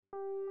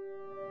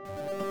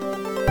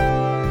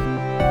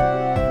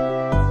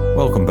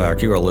Welcome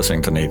back. You are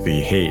listening to Nate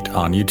the Hate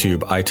on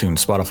YouTube,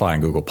 iTunes, Spotify,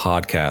 and Google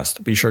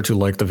Podcast. Be sure to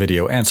like the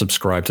video and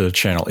subscribe to the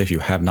channel if you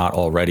have not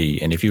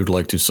already. And if you would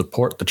like to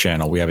support the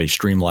channel, we have a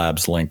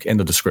Streamlabs link in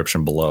the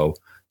description below.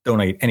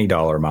 Donate any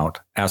dollar amount.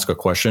 Ask a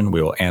question.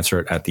 We will answer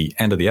it at the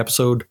end of the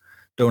episode.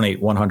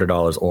 Donate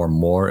 $100 or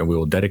more, and we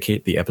will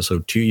dedicate the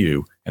episode to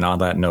you. And on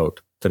that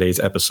note, today's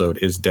episode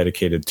is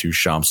dedicated to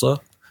Shamsa,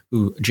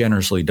 who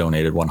generously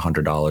donated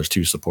 $100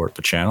 to support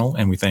the channel.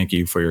 And we thank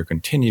you for your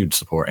continued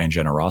support and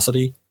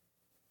generosity.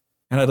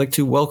 And I'd like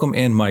to welcome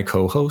in my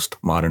co-host,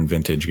 Modern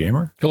Vintage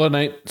Gamer. Hello,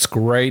 Nate. It's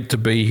great to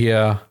be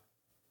here.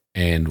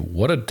 And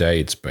what a day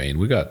it's been.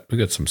 We got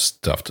some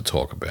stuff to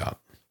talk about.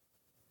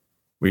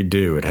 We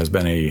do. It has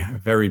been a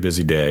very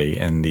busy day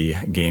in the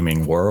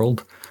gaming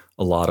world.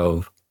 A lot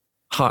of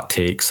hot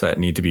takes that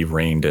need to be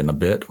reined in a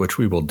bit, which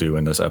we will do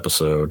in this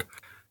episode.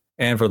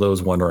 And for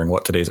those wondering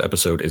what today's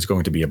episode is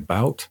going to be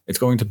about, it's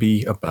going to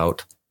be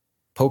about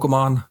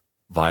Pokemon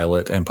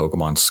Violet and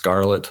Pokemon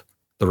Scarlet.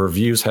 The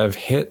reviews have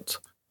hit,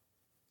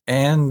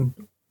 and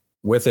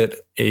with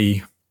it,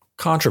 a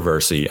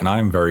controversy. And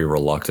I'm very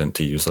reluctant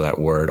to use that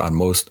word on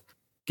most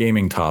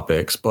gaming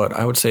topics, but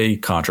I would say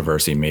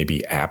controversy may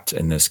be apt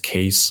in this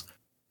case,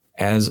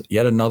 as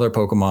yet another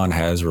Pokemon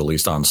has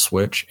released on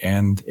Switch,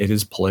 and it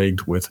is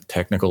plagued with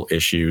technical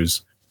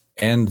issues.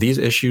 And these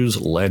issues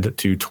led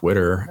to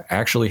Twitter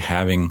actually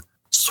having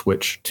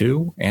Switch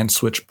 2 and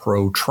Switch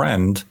Pro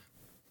trend,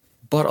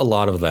 but a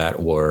lot of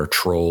that were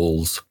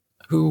trolls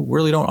who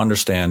really don't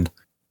understand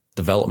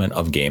development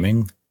of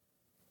gaming.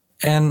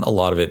 And a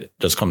lot of it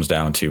just comes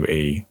down to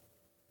a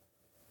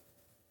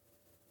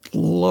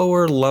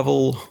lower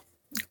level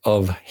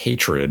of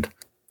hatred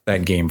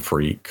that Game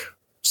Freak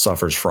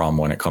suffers from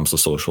when it comes to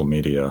social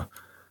media.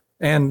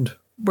 And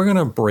we're going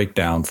to break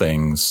down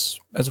things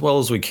as well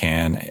as we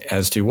can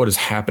as to what is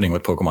happening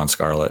with Pokemon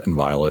Scarlet and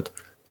Violet,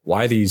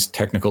 why these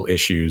technical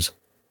issues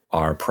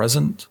are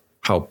present,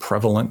 how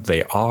prevalent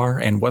they are,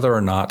 and whether or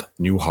not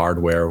new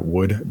hardware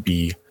would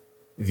be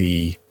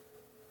the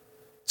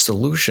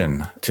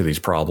solution to these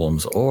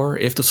problems, or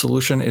if the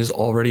solution is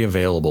already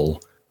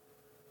available.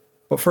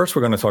 But first,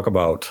 we're going to talk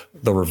about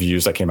the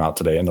reviews that came out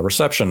today and the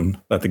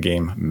reception that the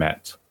game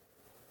met.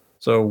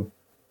 So,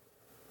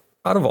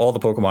 out of all the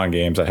Pokemon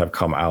games that have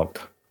come out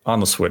on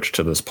the Switch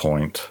to this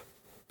point,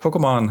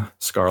 Pokemon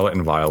Scarlet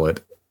and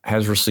Violet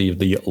has received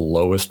the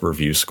lowest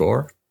review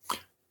score.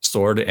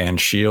 Sword and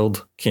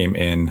Shield came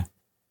in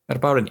at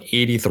about an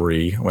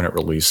 83 when it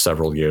released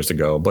several years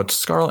ago, but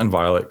Scarlet and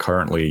Violet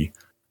currently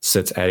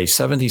sits at a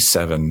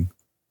 77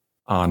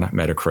 on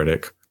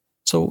Metacritic.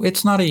 So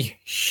it's not a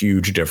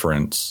huge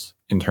difference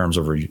in terms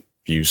of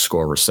review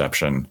score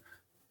reception,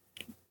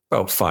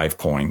 about 5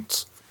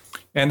 points.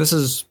 And this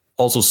is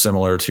also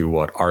similar to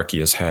what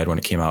Arceus had when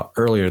it came out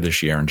earlier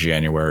this year in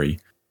January,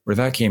 where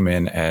that came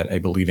in at, I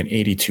believe, an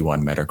 82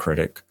 on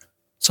Metacritic.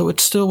 So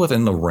it's still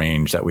within the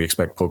range that we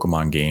expect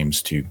Pokemon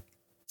games to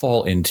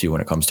fall into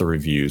when it comes to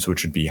reviews,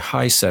 which would be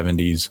high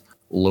 70s,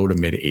 low to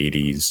mid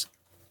 80s.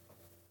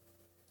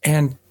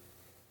 And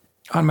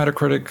on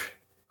Metacritic,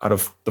 out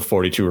of the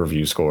 42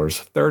 review scores,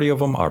 30 of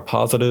them are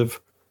positive,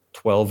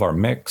 12 are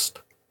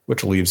mixed,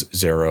 which leaves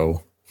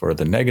 0 for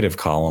the negative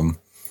column.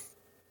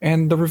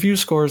 And the review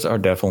scores are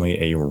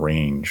definitely a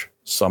range.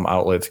 Some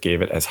outlets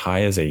gave it as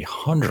high as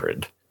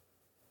 100.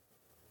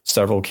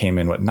 Several came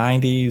in with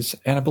 90s,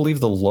 and I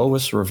believe the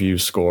lowest review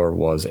score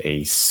was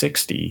a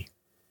 60.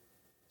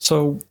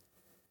 So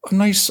a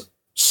nice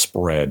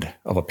spread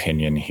of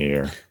opinion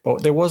here.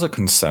 But there was a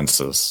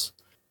consensus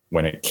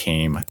when it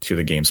came to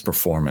the game's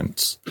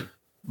performance.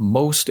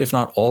 Most, if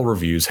not all,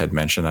 reviews had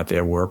mentioned that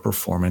there were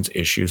performance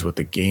issues with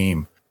the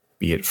game,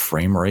 be it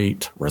frame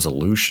rate,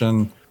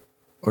 resolution,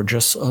 or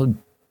just a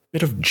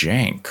bit of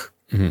jank,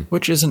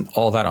 which isn't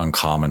all that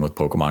uncommon with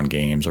Pokemon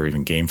games or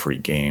even Game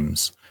Freak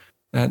games.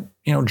 That,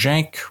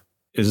 jank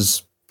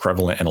is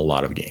prevalent in a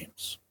lot of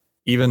games.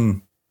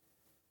 Even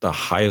the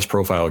highest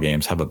profile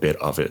games have a bit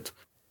of it.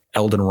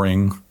 Elden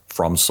Ring,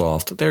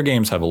 FromSoft, their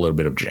games have a little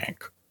bit of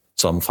jank.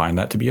 Some find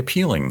that to be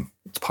appealing.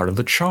 It's part of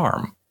the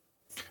charm.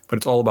 But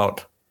it's all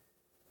about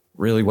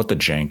really what the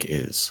jank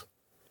is.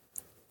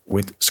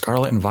 With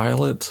Scarlet and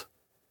Violet,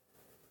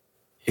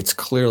 it's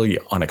clearly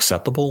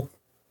unacceptable.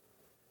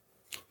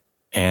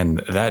 And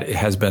that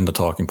has been the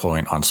talking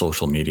point on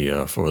social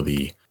media for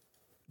the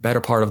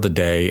better part of the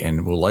day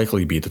and will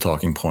likely be the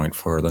talking point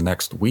for the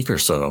next week or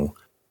so.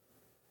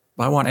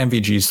 I want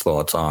MVG's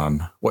thoughts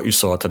on what you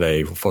saw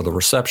today for the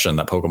reception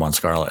that Pokemon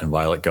Scarlet and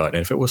Violet got,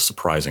 and if it was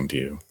surprising to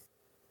you.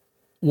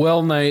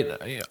 Well, Nate,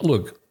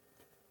 look,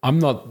 I'm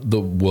not the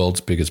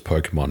world's biggest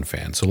Pokemon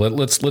fan, so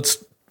let's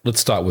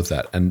start with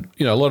that. And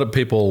a lot of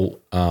people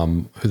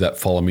who that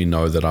follow me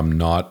know that I'm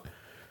not,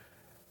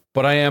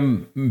 but I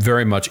am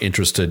very much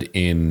interested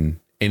in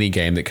any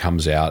game that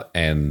comes out,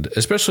 and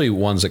especially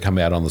ones that come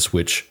out on the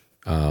Switch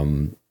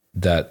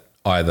that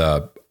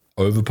either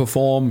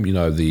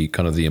overperform, the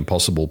kind of the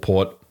impossible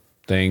port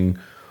thing,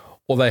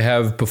 or they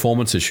have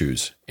performance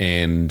issues.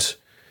 And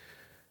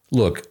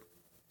look,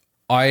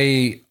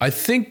 I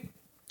think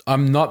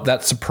I'm not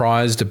that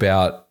surprised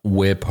about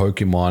where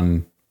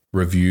Pokemon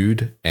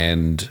reviewed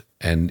and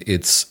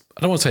it's,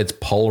 I don't want to say it's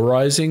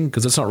polarizing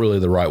because that's not really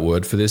the right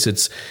word for this.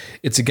 It's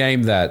a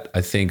game that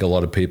I think a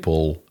lot of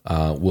people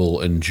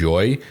will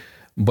enjoy,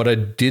 but I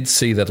did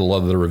see that a lot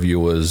of the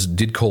reviewers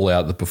did call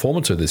out the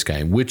performance of this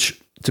game, which,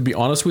 to be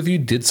honest with you,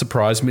 did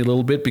surprise me a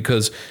little bit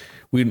because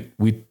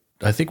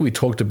I think we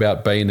talked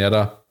about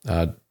Bayonetta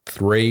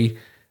 3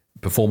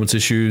 performance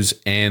issues,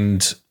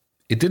 and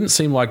it didn't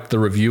seem like the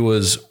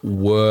reviewers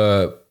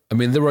were. I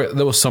mean, there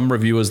were some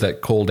reviewers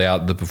that called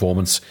out the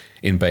performance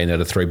in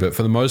Bayonetta 3, but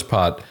for the most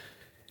part,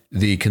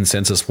 the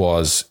consensus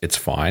was it's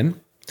fine.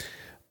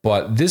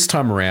 But this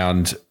time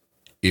around,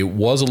 it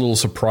was a little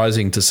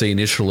surprising to see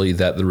initially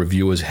that the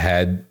reviewers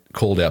had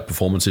called out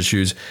performance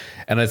issues.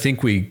 And I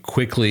think we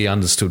quickly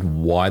understood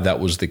why that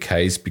was the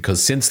case,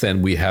 because since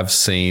then we have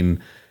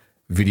seen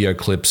video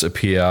clips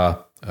appear,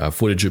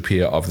 footage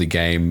appear of the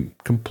game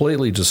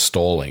completely just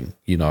stalling,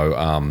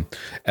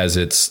 as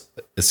it's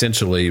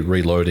essentially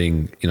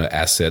reloading,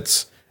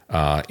 assets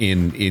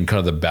in kind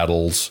of the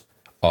battles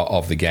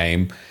of the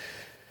game.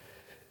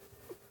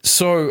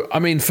 So, I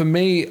mean, for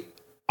me,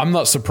 I'm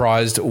not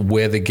surprised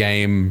where the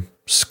game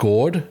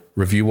scored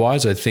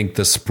review-wise. I think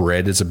the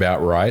spread is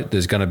about right.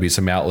 There's going to be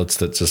some outlets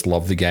that just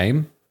love the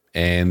game.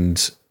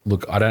 And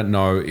look, I don't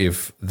know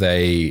if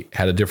they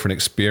had a different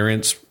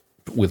experience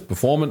with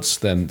performance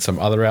than some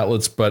other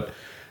outlets, but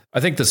I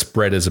think the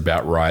spread is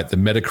about right. The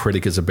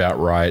Metacritic is about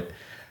right.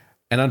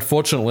 And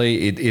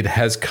unfortunately, it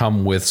has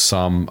come with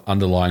some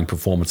underlying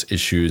performance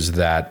issues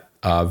that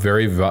are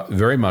very,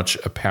 very much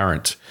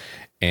apparent.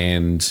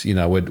 And,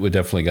 we're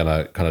definitely going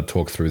to kind of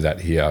talk through that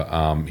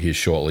here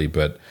shortly.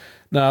 But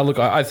no, look,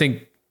 I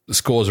think the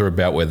scores are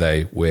about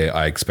where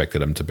I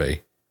expected them to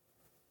be.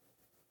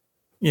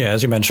 Yeah,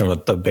 as you mentioned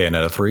with the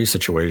Bayonetta 3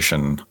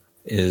 situation,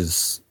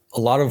 is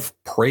a lot of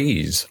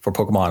praise for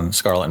Pokemon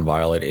Scarlet and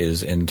Violet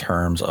is in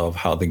terms of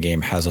how the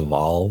game has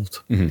evolved,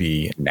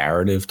 the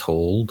narrative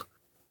told,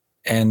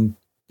 and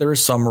there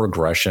is some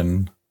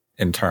regression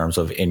in terms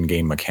of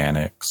in-game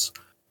mechanics,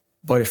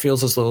 but it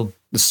feels as though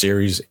the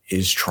series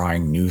is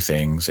trying new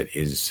things, it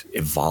is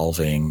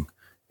evolving,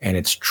 and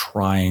it's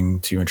trying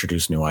to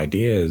introduce new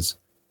ideas,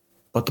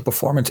 but the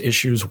performance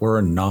issues were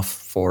enough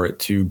for it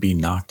to be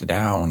knocked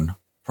down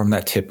from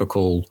that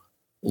typical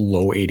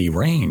low 80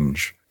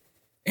 range.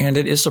 And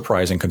it is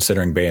surprising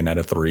considering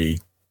Bayonetta 3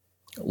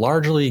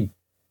 largely,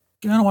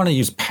 I don't want to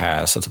use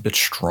pass, that's a bit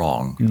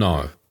strong.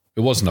 No, it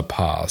wasn't a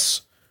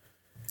pass.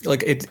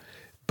 Like it,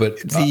 but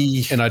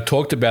and I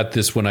talked about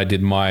this when I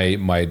did my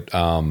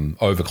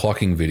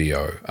overclocking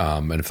video.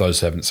 And if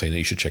those haven't seen it,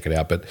 you should check it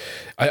out. But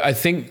I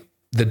think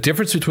the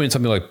difference between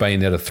something like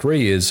Bayonetta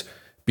 3 is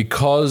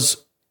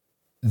because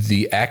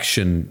the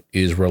action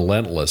is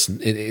relentless.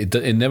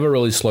 It never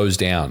really slows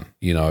down.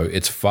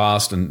 It's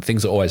fast and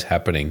things are always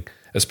happening,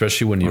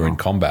 especially when you're in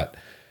combat.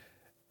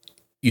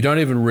 You don't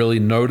even really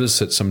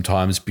notice it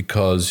sometimes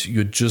because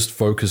you're just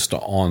focused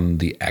on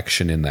the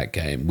action in that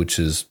game, which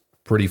is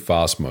pretty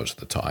fast most of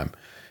the time.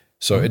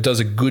 So it does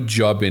a good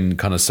job in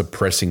kind of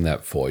suppressing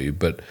that for you.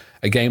 But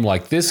a game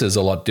like this is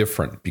a lot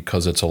different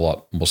because it's a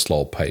lot more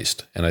slow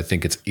paced. And I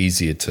think it's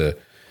easier to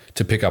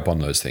pick up on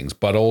those things.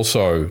 But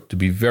also, to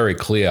be very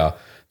clear,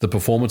 the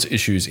performance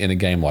issues in a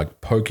game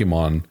like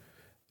Pokemon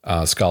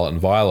Scarlet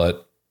and Violet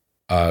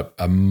are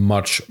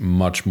much,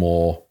 much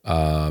more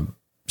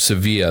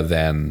severe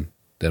than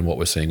what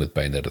we're seeing with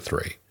Bayonetta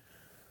 3.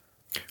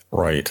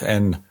 Right.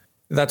 And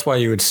that's why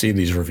you would see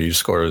these review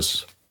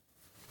scores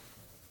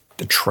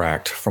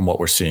detract from what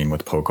we're seeing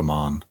with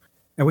Pokemon.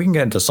 And we can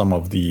get into some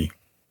of the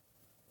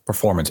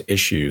performance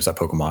issues that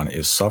Pokemon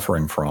is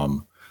suffering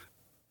from.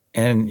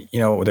 And,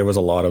 there was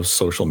a lot of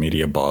social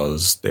media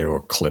buzz. There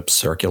were clips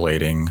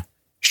circulating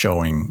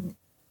showing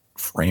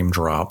frame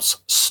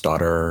drops,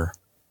 stutter,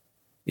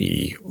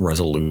 the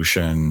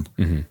resolution,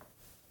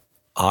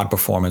 odd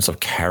performance of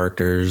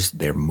characters,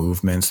 their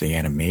movements, the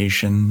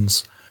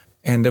animations.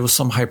 And there was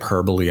some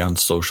hyperbole on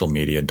social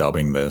media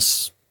dubbing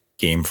this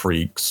Game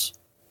Freak's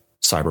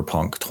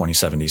Cyberpunk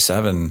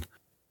 2077.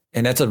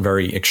 And that's a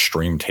very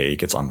extreme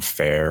take. It's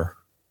unfair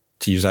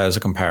to use that as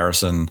a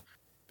comparison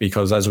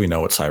because, as we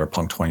know with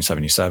Cyberpunk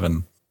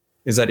 2077,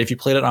 is that if you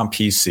played it on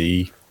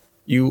PC,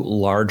 you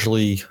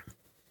largely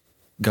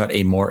got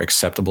a more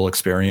acceptable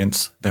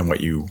experience than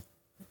what you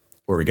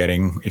were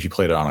getting if you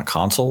played it on a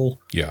console.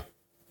 Yeah.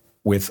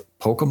 With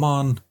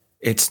Pokemon,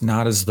 it's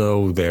not as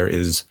though there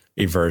is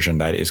a version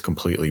that is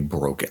completely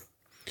broken.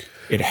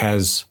 It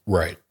has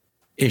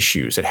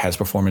issues. It has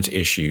performance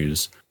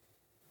issues,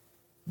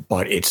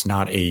 but it's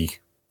not a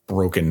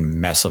broken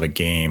mess of a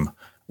game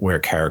where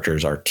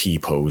characters are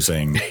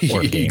T-posing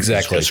or games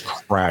just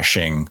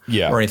crashing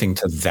or anything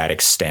to that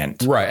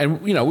extent. Right.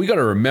 And, we got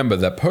to remember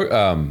that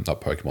not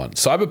Pokemon,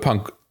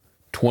 Cyberpunk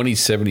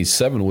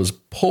 2077 was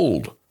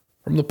pulled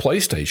from the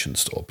PlayStation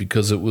Store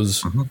because it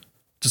was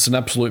just an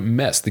absolute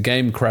mess. The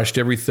game crashed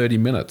every 30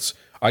 minutes.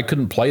 I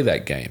couldn't play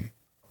that game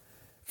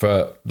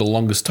for the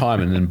longest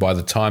time. And then by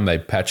the time they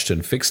patched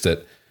and fixed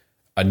it,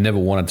 I never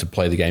wanted to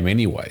play the game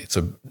anyway.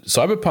 So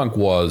Cyberpunk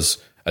was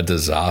a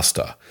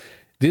disaster.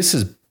 This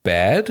is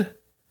bad,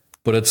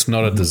 but it's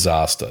not a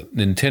disaster.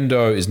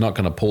 Nintendo is not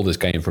going to pull this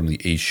game from the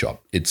eShop.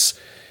 It's,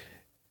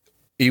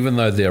 even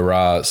though there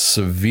are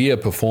severe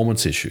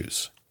performance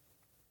issues,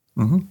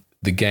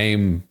 the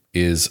game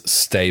is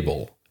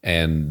stable,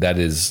 and that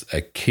is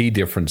a key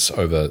difference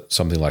over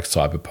something like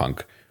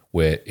Cyberpunk,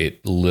 where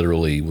it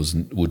literally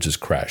would just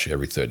crash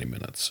every 30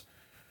 minutes.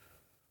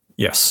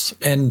 Yes,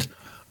 and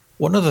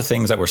one of the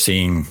things that we're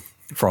seeing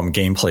from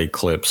gameplay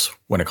clips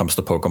when it comes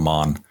to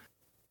Pokemon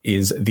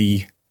is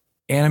the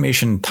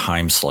animation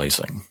time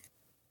slicing.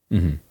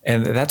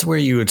 And that's where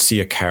you would see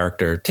a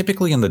character,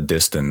 typically in the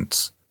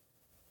distance,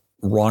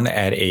 run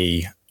at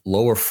a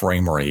lower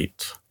frame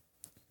rate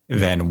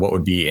than what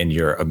would be in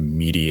your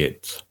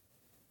immediate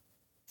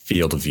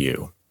field of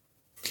view.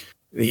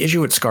 The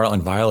issue with Scarlet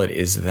and Violet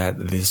is that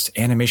this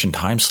animation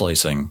time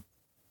slicing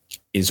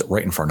is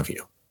right in front of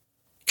you.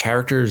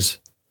 Characters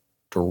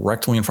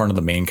directly in front of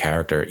the main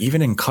character,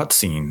 even in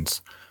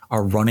cutscenes,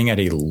 are running at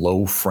a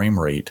low frame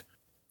rate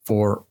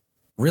for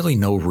really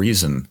no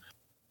reason.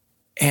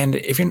 And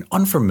if you're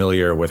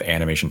unfamiliar with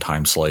animation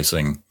time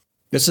slicing,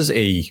 this is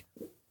a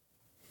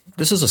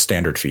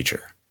standard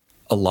feature.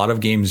 A lot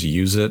of games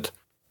use it.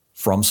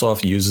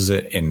 FromSoft uses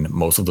it in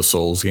most of the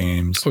Souls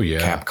games. Oh, yeah.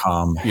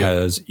 Capcom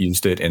has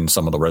used it in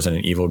some of the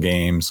Resident Evil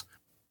games.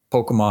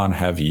 Pokemon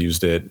have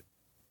used it.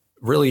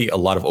 Really, a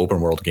lot of open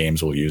world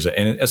games will use it.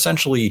 And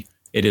essentially,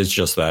 it is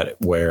just that,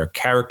 where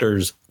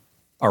characters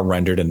are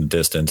rendered in the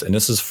distance. And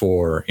this is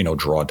for,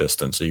 draw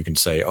distance. So you can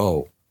say,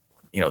 oh,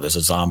 there's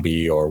a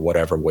zombie or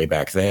whatever way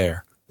back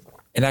there.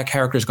 And that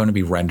character is going to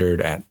be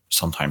rendered at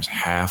sometimes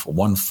half,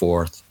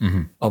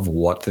 1/4 of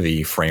what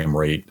the frame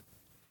rate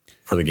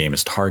for the game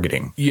is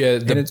targeting. Yeah,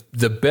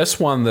 the best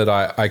one that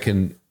I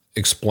can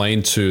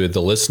explain to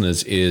the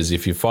listeners is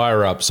if you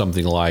fire up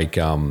something like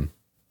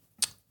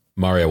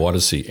Mario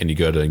Odyssey and you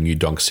go to New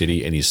Donk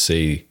City and you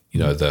see,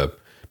 the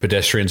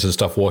pedestrians and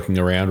stuff walking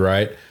around,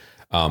 right?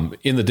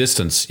 In the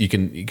distance, you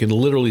can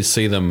literally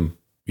see them,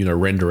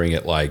 rendering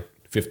at like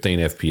 15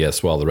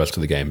 FPS while the rest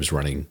of the game is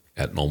running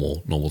at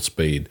normal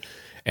speed.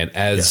 And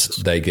as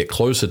they get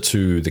closer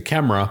to the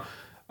camera,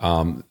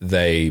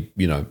 they,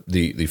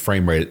 the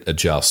frame rate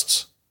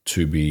adjusts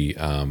to be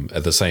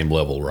at the same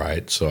level,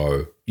 right?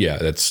 So yeah,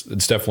 it's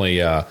definitely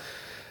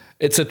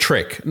it's a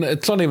trick.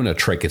 It's not even a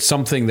trick. It's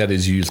something that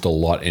is used a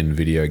lot in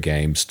video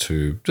games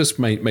to just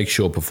make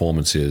sure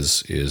performance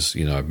is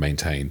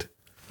maintained.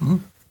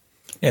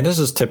 And this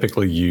is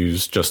typically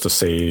used just to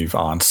save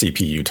on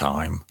CPU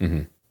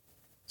time.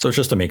 So it's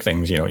just to make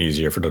things,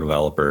 easier for the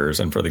developers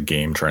and for the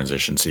game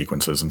transition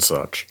sequences and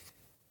such.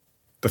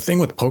 The thing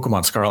with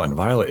Pokemon Scarlet and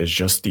Violet is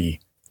just the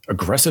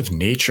aggressive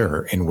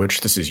nature in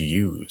which this is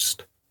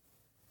used,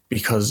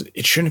 because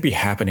it shouldn't be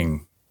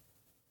happening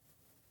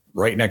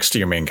right next to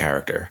your main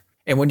character.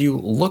 And when you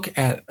look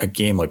at a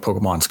game like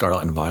Pokemon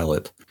Scarlet and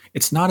Violet,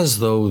 it's not as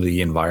though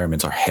the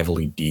environments are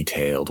heavily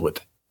detailed with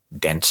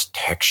dense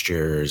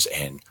textures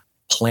and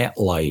plant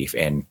life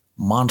and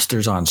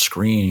monsters on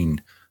screen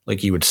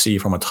like you would see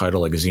from a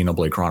title like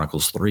Xenoblade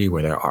Chronicles 3,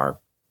 where there are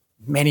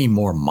many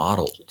more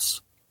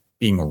models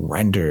being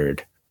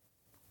rendered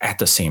at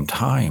the same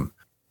time.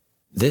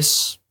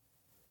 This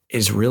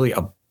is really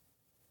a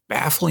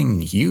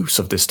baffling use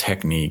of this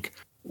technique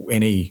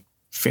in a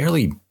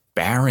fairly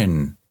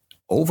barren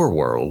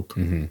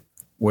overworld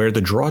where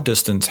the draw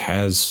distance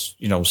has,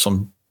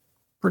 some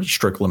pretty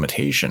strict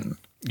limitation.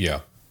 Yeah.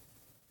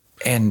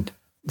 And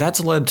that's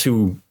led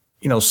to,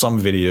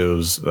 some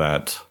videos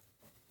that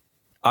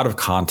out of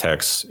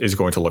context is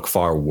going to look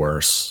far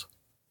worse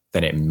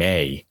than it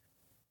may.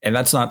 And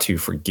that's not to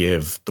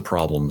forgive the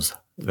problems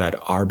that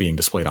are being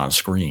displayed on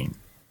screen.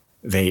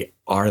 They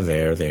are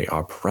there. They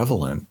are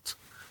prevalent.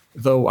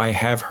 Though I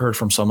have heard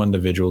from some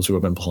individuals who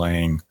have been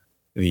playing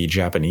the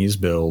Japanese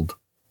build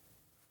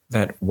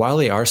that while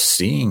they are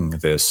seeing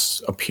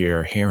this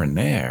appear here and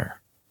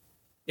there,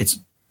 it's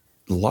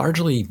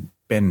largely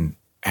been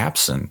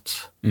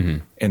absent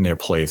in their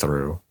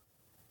playthrough.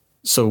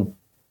 So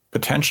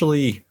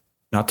potentially,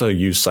 not to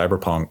use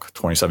Cyberpunk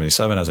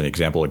 2077 as an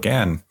example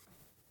again,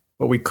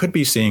 but we could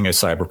be seeing a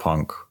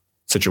Cyberpunk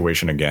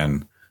situation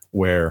again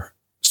where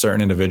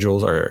certain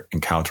individuals are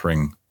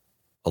encountering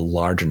a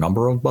large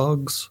number of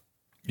bugs.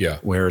 Yeah.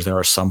 Whereas there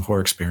are some who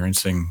are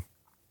experiencing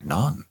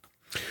none.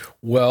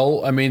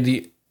 Well, I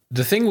mean,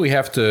 the thing we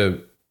have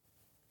to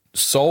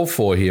solve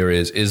for here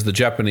is the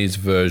Japanese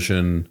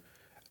version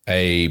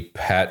a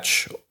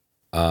patch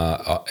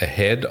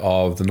ahead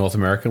of the North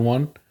American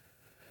one?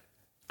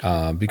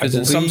 Because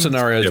in some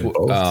scenarios,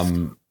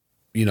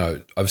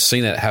 I've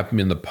seen it happen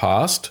in the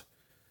past.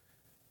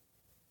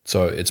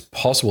 So it's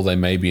possible they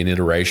may be an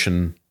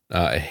iteration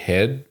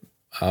ahead.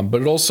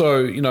 But it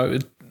also,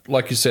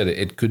 like you said,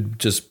 it could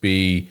just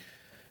be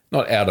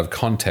not out of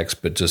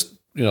context, but just,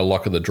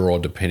 luck of the draw,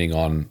 depending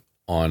on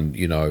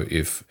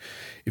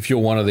if you're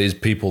one of these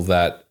people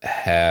that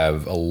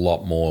have a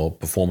lot more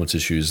performance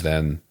issues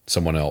than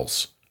someone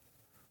else.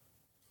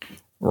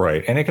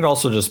 Right. And it could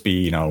also just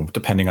be,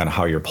 depending on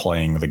how you're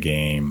playing the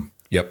game.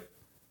 Yep.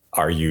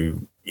 Are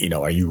you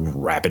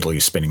rapidly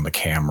spinning the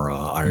camera?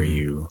 Are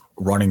you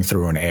running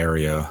through an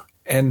area?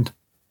 And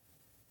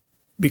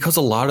because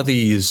a lot of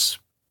these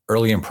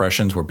early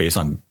impressions were based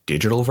on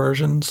digital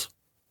versions,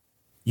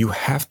 you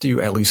have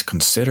to at least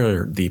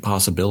consider the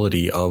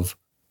possibility of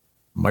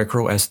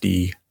micro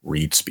SD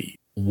read speed.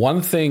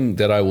 One thing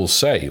that I will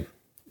say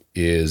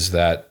is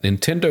that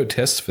Nintendo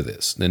tests for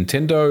this.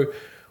 Nintendo,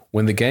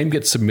 when the game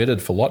gets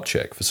submitted for lot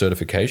check, for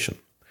certification,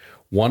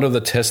 one of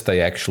the tests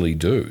they actually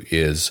do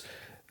is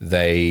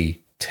they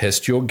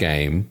test your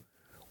game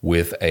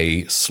with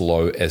a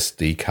slow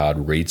SD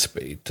card read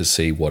speed to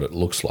see what it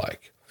looks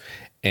like.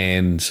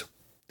 And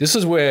this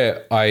is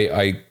where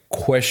I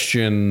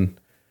question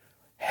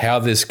how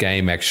this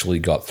game actually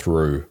got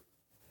through.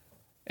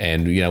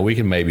 And, we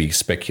can maybe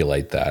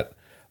speculate that.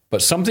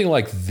 But something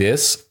like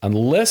this,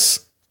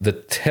 unless the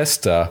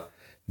tester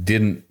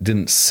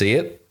didn't see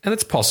it, and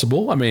it's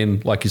possible. I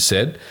mean, like you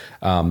said,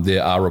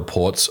 there are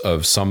reports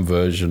of some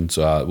versions,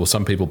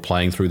 some people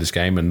playing through this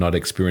game and not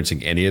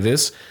experiencing any of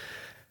this.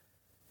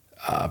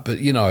 But,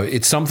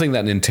 it's something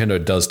that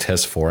Nintendo does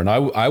test for. And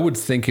I would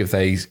think if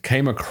they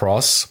came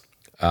across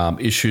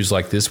issues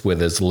like this where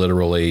there's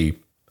literally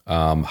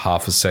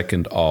half a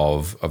second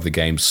of the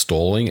game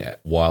stalling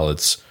while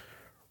it's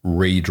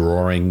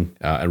redrawing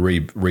and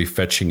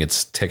refetching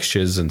its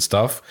textures and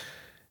stuff,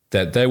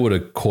 that they would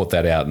have caught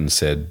that out and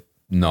said,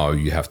 no,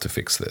 you have to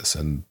fix this.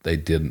 And they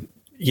didn't.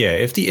 Yeah,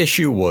 if the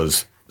issue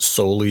was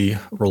solely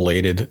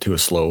related to a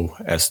slow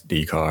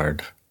SD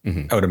card,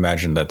 I would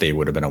imagine that they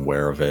would have been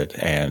aware of it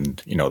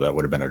and, that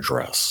would have been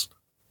addressed.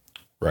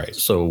 Right.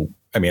 So,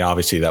 I mean,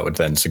 obviously that would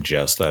then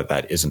suggest that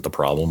that isn't the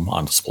problem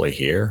on display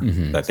here,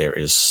 that there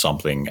is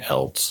something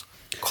else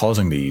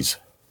causing these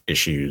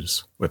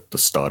issues with the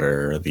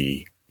stutter,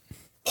 the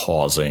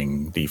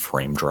pausing, the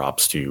frame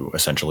drops to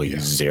essentially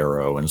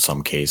zero in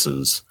some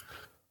cases.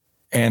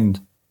 And,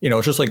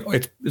 it's just like,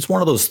 it's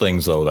one of those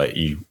things, though, that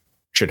you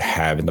should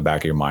have in the back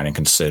of your mind and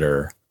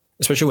consider,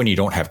 especially when you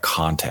don't have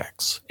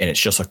context and it's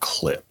just a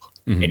clip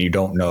and you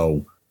don't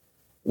know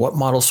what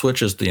model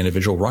switch is the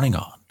individual running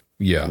on.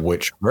 Yeah.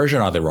 Which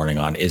version are they running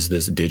on? Is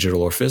this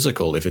digital or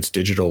physical? If it's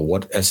digital,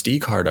 what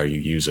SD card are you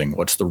using?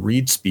 What's the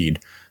read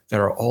speed?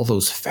 There are all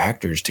those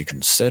factors to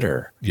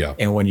consider. Yeah.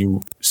 And when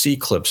you see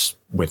clips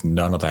with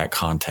none of that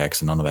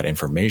context and none of that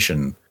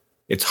information,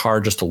 it's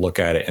hard just to look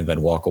at it and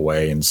then walk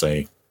away and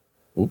say,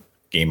 oop,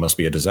 game must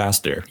be a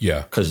disaster.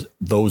 Yeah. Because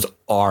those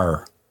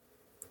are,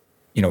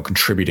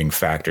 contributing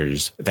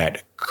factors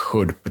that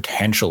could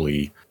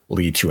potentially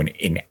lead to an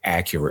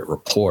inaccurate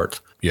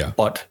report. Yeah.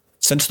 But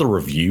since the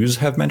reviews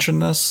have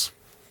mentioned this,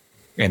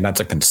 and that's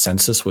a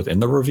consensus within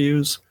the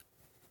reviews,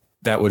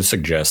 that would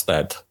suggest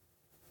that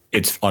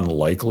it's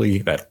unlikely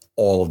that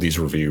all of these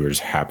reviewers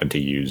happen to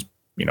use,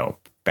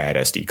 bad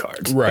SD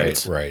cards.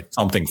 Right, right.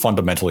 Something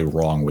fundamentally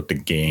wrong with the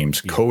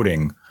game's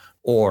coding,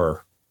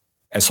 or,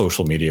 as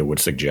social media would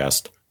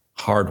suggest,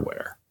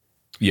 hardware.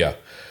 Yeah.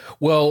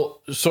 Well,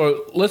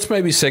 so let's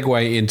maybe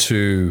segue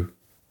into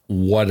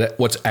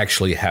what's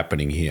actually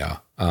happening here,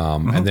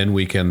 and then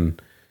we can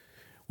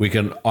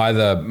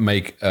either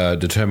make a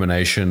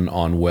determination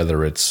on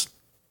whether it's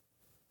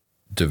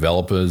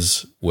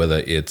developers, whether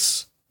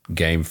it's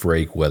Game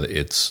Freak, whether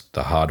it's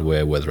the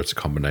hardware, whether it's a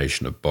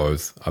combination of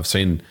both. I've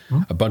seen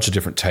a bunch of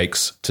different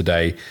takes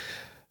today.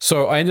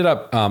 So I ended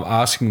up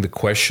asking the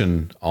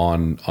question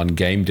on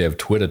Game Dev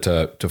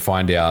Twitter to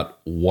find out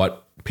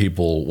what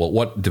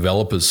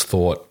developers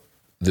thought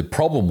the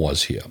problem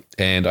was here.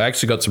 And I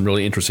actually got some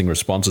really interesting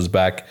responses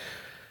back.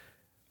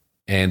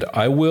 And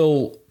I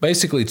will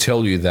basically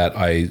tell you that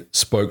I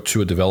spoke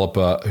to a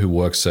developer who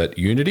works at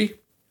Unity.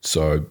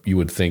 So you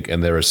would think,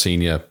 and they're a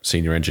senior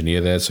engineer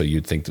there, so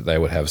you'd think that they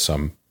would have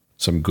some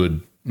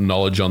good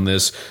knowledge on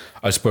this.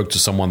 I spoke to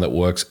someone that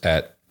works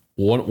at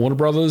Warner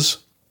Brothers.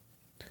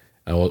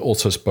 I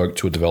also spoke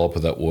to a developer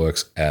that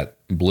works at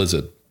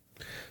Blizzard.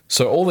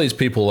 So all these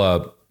people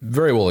are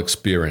very well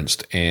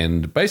experienced,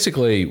 and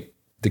basically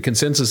the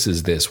consensus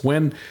is this: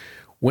 when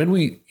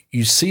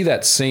you see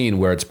that scene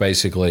where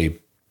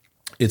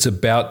it's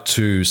about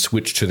to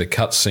switch to the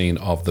cutscene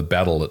of the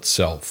battle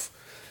itself,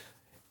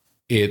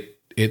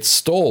 it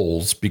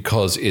stalls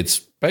because it's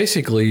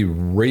basically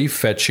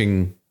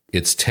refetching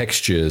its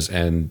textures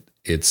and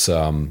its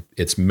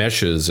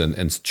meshes and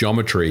its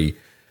geometry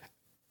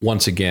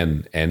once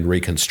again and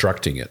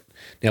reconstructing it.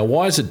 Now,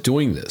 why is it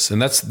doing this?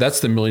 And that's the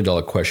 $1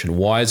 million question.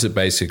 Why is it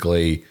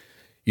basically,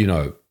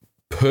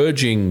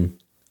 purging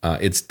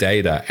its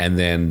data and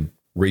then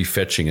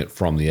refetching it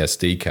from the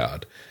SD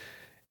card?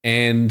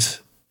 And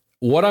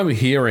what I'm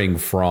hearing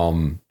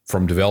from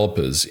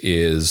developers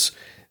is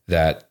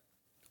that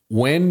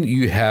when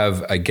you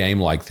have a game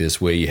like this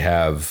where you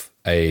have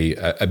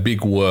a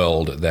big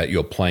world that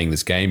you're playing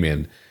this game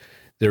in,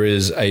 there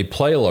is a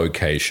play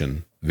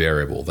location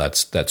variable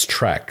that's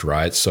tracked,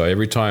 right? So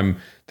every time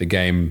the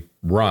game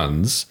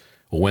runs,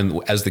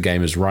 or as the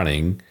game is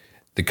running,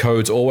 the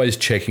code's always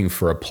checking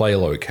for a play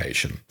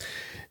location.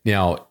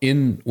 Now,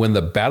 when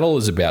the battle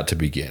is about to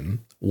begin,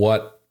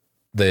 what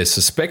they're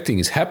suspecting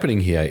is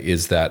happening here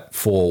is that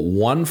for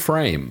one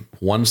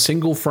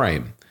single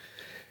frame,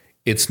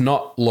 it's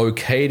not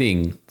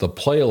locating the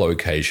player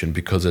location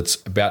because it's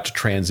about to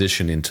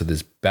transition into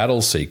this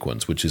battle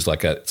sequence, which is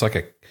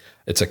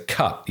it's a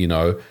cut,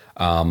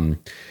 and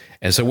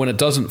so when it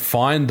doesn't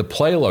find the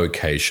player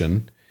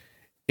location,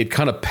 it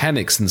kind of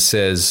panics and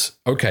says,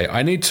 "Okay,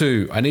 I need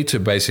to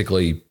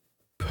basically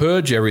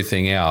purge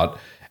everything out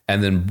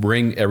and then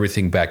bring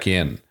everything back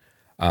in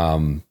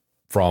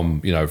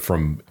from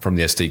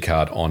the SD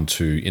card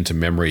into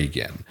memory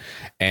again."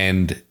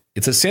 And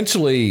it's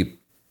essentially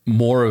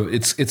more of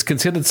it's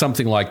considered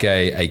something like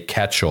a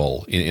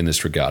catch-all in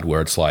this regard,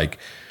 where it's like,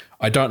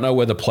 I don't know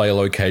where the player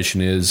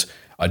location is.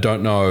 I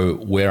don't know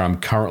where I'm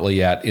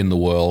currently at in the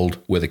world,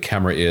 where the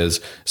camera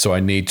is. So I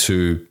need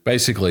to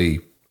basically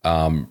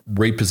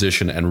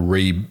reposition and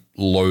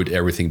reload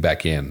everything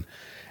back in.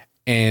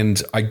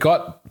 And I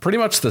got pretty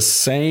much the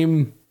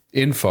same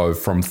info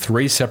from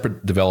 3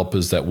 separate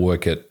developers that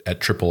work at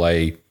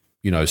AAA,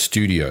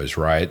 studios,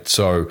 right?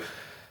 So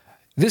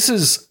this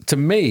is, to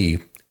me,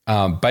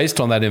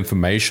 based on that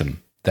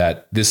information,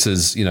 that this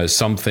is,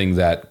 something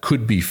that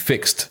could be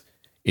fixed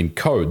in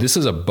code. This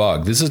is a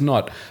bug. This is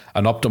not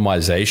an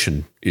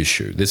optimization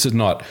issue. This is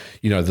not,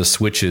 the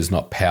switch is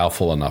not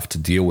powerful enough to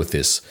deal with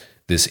this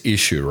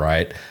issue,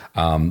 right?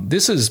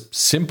 This is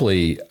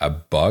simply a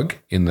bug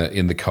in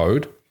the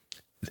code.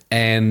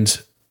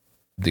 And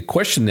the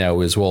question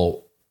now is,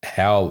 well,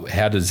 how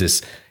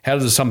does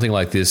something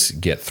like this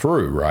get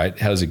through, right?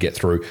 How does it get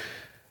through?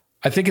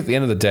 I think at the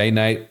end of the day,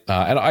 Nate,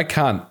 and I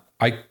can't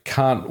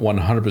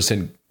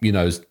 100%,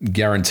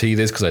 guarantee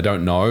this because I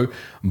don't know,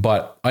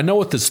 but I know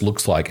what this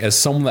looks like. As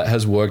someone that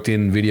has worked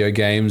in video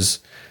games,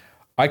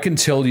 I can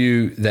tell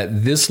you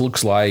that this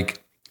looks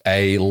like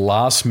a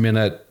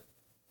last-minute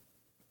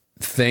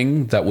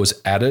thing that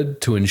was added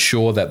to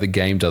ensure that the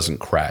game doesn't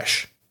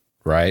crash,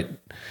 right?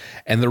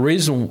 And the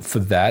reason for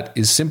that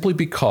is simply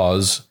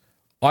because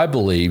I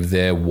believe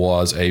there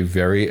was a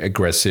very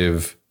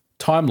aggressive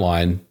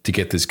timeline to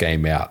get this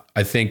game out.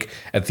 I think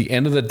at the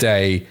end of the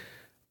day,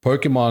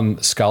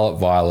 Pokemon Scarlet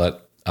Violet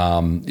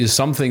is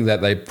something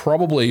that they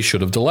probably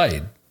should have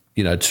delayed,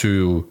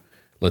 to,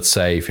 let's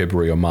say,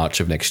 February or March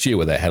of next year,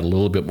 where they had a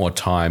little bit more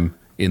time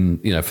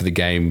for the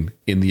game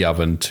in the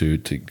oven to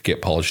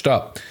get polished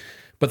up.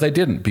 But they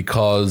didn't,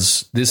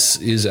 because this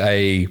is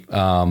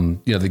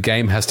the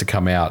game has to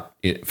come out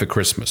for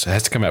Christmas. It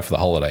has to come out for the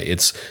holiday.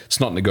 It's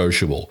not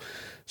negotiable.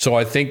 So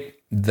I think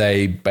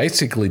they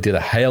basically did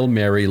a Hail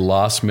Mary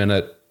last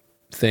minute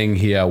thing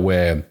here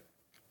where,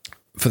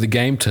 for the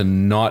game to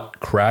not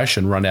crash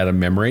and run out of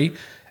memory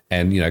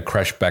and,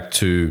 crash back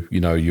to,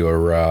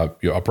 your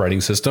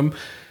operating system,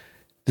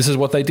 this is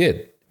what they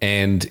did.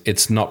 And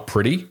it's not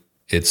pretty.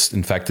 It's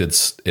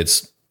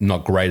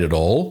not great at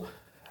all.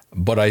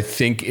 But I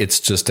think it's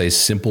just a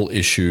simple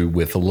issue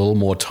with a little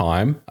more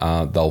time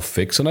they'll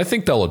fix. And I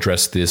think they'll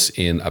address this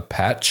in a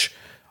patch.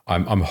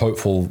 I'm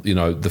hopeful,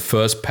 the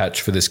first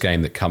patch for this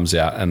game that comes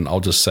out, and I'll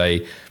just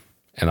say,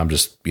 and I'm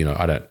just,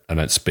 I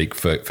don't speak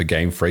for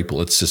Game Freak, but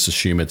let's just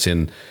assume it's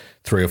in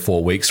 3 or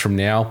 4 weeks from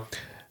now.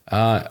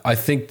 I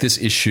think this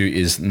issue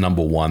is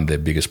number one, their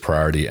biggest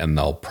priority, and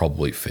they'll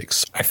probably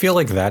fix. I feel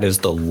like that is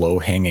the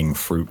low-hanging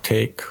fruit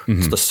take. Mm-hmm.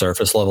 It's the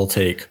surface level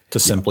take to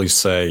simply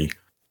say,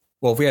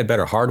 well, if we had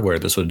better hardware,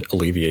 this would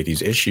alleviate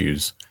these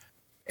issues.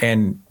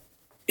 And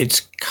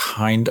it's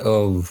kind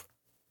of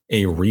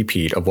a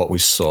repeat of what we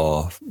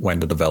saw when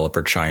the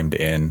developer chimed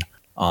in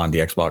on the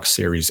Xbox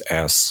Series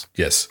S.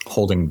 Yes.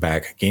 Holding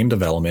back game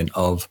development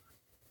of,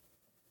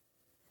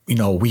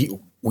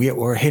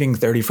 we're hitting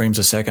 30 frames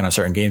a second on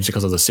certain games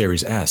because of the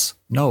Series S.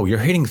 No, you're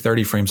hitting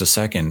 30 frames a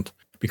second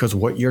because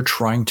what you're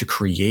trying to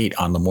create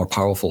on the more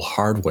powerful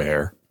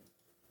hardware,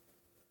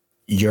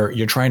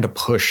 you're trying to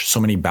push so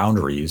many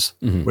boundaries,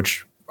 mm-hmm.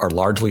 which are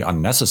largely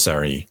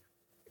unnecessary.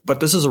 But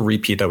this is a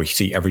repeat that we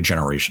see every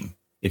generation.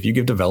 If you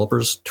give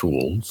developers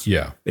tools,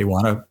 they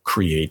want to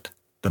create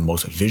the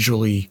most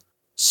visually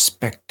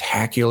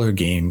spectacular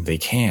game they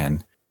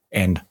can,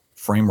 and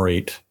frame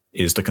rate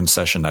is the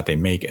concession that they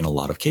make in a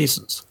lot of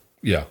cases.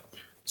 Yeah.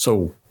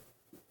 So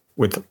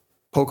with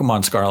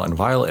Pokemon Scarlet and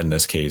Violet in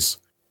this case,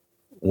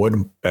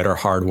 would better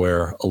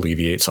hardware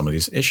alleviate some of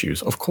these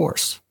issues? Of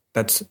course.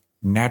 That's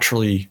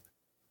naturally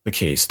the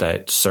case,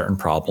 that certain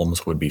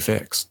problems would be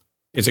fixed.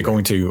 Is it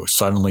going to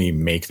suddenly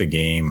make the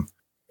game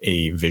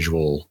a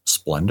visual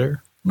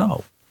splendor?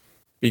 No,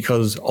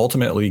 because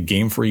ultimately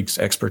Game Freak's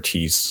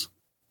expertise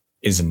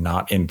is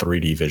not in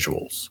 3D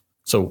visuals.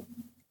 So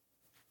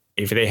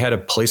if they had a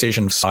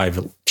PlayStation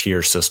 5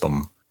 tier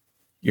system,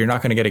 you're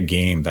not going to get a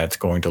game that's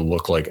going to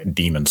look like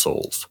Demon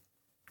Souls.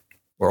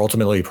 We're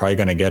ultimately probably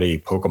going to get a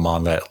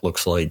Pokemon that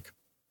looks like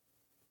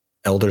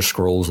Elder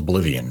Scrolls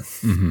Oblivion.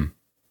 Mm-hmm.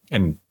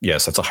 And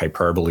yes, that's a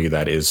hyperbole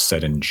that is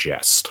said in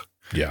jest.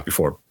 Yeah.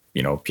 Before,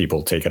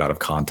 people take it out of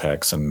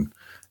context and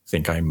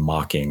think I'm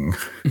mocking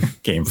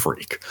Game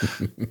Freak.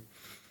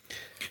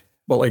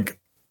 But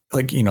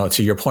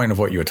to your point of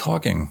what you were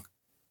talking,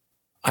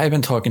 I've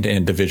been talking to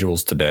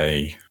individuals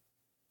today,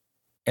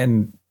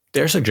 and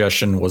their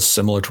suggestion was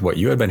similar to what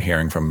you had been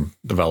hearing from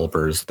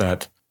developers,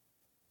 that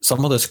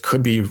some of this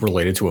could be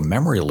related to a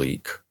memory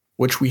leak,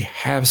 which we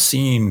have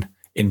seen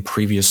in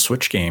previous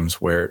Switch games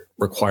where it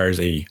requires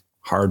a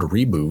hard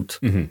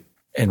reboot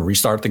and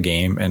restart the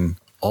game, and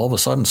all of a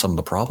sudden some of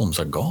the problems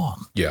are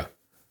gone. Yeah.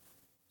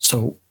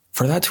 So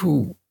for that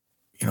to,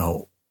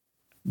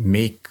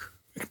 make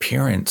an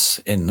appearance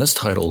in this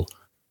title,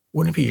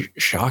 wouldn't it be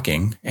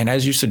shocking? And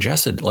as you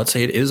suggested, let's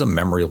say it is a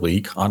memory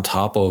leak on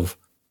top of,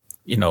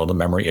 the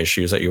memory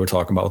issues that you were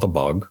talking about with a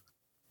bug.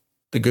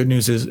 The good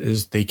news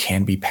is they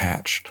can be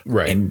patched.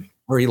 Right. And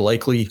very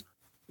likely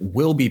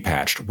will be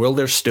patched. Will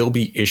there still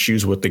be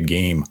issues with the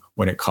game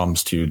when it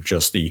comes to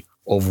just the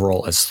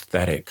overall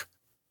aesthetic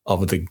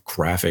of the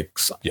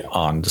graphics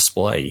on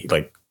display?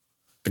 Like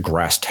the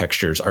grass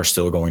textures are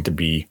still going to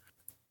be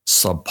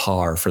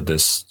subpar for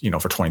this,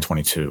 for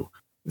 2022.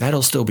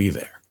 That'll still be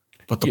there,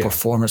 but the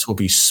performance will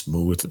be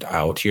smoothed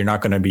out. You're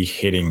not going to be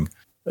hitting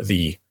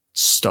the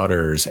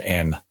stutters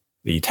and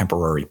the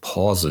temporary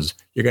pauses.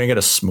 You're going to get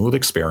a smooth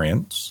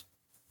experience,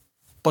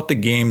 but the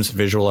game's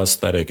visual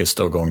aesthetic is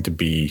still going to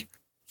be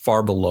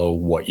far below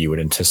what you would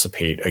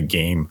anticipate a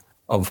game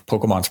of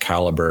Pokemon's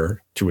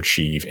caliber to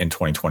achieve in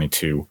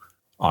 2022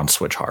 on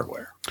Switch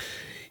hardware.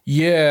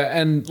 Yeah,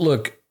 and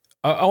look,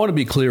 I want to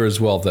be clear as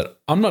well that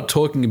I'm not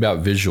talking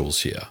about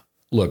visuals here.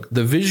 Look,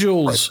 the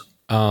visuals,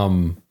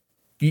 right.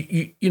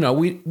 You know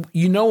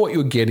what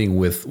you're getting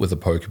with a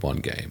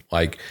Pokemon game.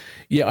 Like,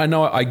 yeah, I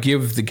know I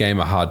give the game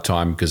a hard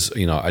time because,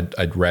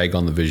 I'd rag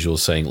on the visuals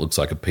saying it looks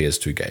like a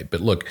PS2 game.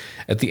 But look,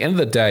 at the end of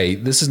the day,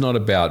 this is not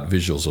about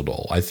visuals at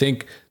all. I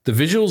think the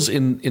visuals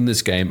in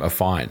this game are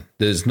fine.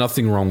 There's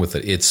nothing wrong with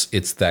it.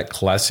 It's that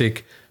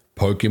classic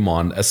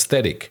Pokemon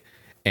aesthetic.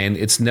 And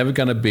it's never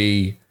going to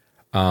be,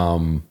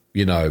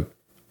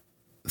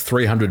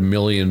 300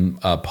 million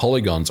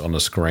polygons on a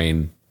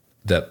screen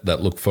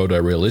that look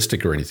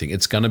photorealistic or anything.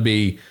 It's going to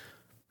be,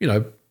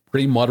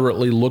 pretty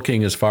moderately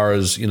looking as far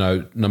as,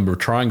 number of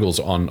triangles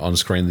on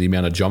screen, the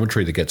amount of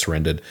geometry that gets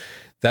rendered.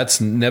 That's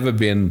never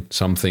been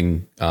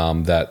something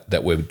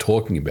that we're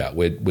talking about.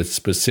 We're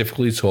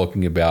specifically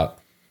talking about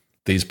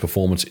these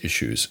performance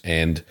issues.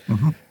 And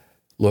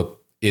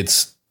look,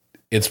 it's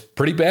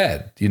pretty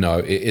bad.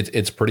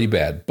 It's pretty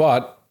bad.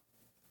 But,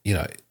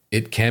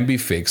 it can be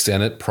fixed,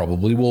 and it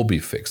probably will be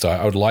fixed.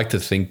 I would like to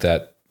think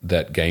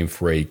that Game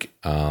Freak,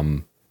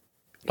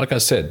 like I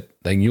said,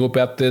 they knew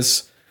about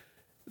this.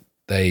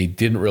 They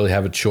didn't really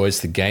have a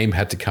choice. The game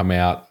had to come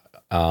out,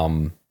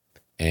 and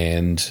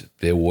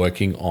they're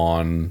working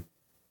on,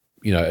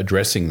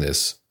 addressing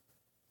this.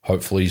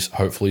 Hopefully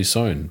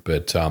soon.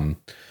 But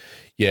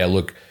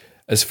look,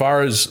 as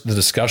far as the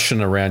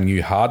discussion around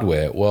new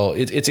hardware, well,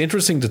 it's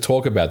interesting to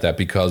talk about that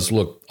because,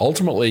 look,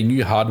 ultimately,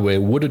 new hardware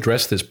would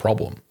address this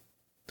problem.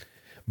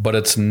 But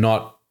it's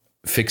not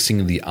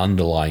fixing the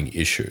underlying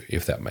issue,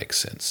 if that makes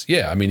sense.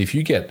 Yeah, I mean, if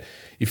you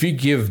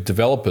give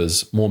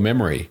developers more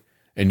memory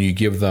and you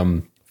give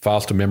them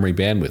faster memory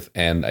bandwidth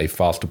and a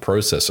faster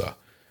processor,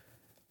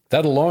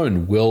 that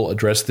alone will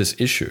address this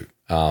issue.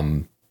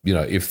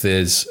 If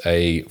there's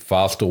a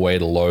faster way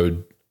to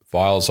load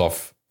files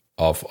off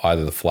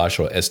either the flash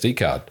or SD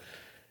card,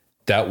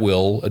 that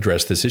will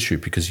address this issue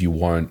because you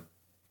won't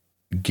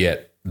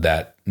get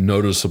that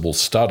noticeable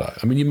stutter.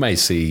 I mean, you may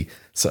see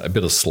a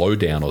bit of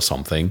slowdown or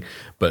something,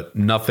 but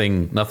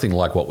nothing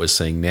like what we're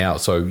seeing now.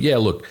 So yeah,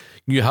 look,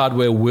 new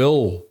hardware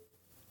will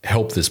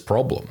help this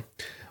problem,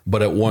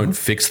 but it won't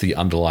fix the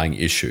underlying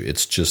issue.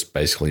 It's just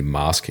basically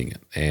masking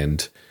it.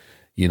 And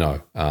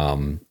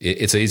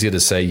it's easier to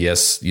say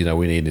yes.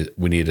 We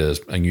need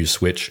a new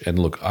Switch. And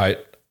look, I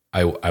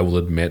will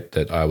admit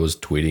that I was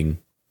tweeting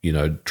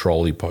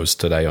trolley posts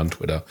today on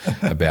Twitter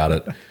about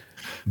it.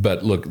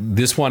 But look,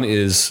 this one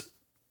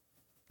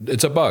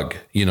it's a bug,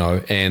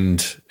 and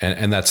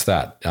that's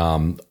that.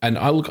 And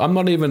I'm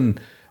not even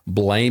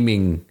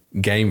blaming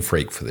Game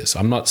Freak for this.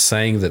 I'm not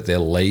saying that they're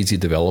lazy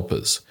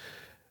developers.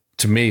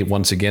 To me,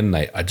 once again,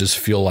 Nate, I just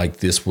feel like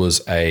this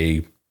was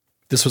a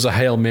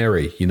Hail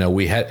Mary.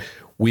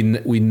 We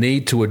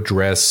need to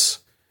address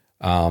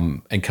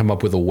and come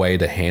up with a way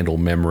to handle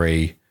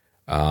memory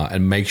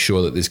and make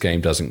sure that this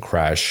game doesn't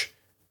crash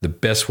the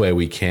best way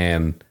we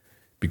can,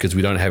 because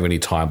we don't have any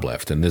time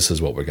left, and this is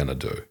what we're going to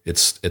do.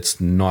 It's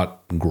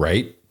not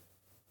great,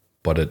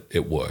 but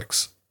it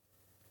works.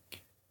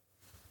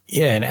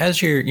 Yeah, and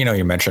as you're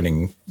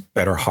mentioning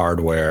better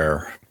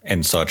hardware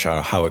and such,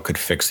 how it could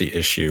fix the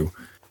issue,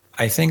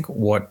 I think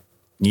what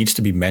needs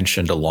to be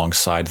mentioned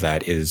alongside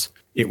that is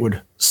it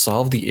would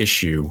solve the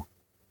issue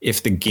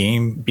if the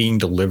game being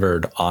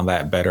delivered on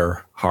that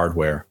better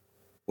hardware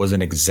was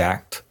an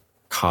exact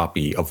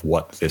copy of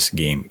what this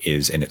game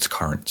is in its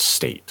current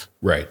state.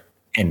 Right.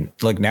 And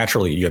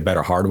naturally, you have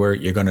better hardware,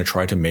 you're going to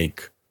try to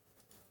make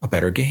a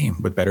better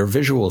game with better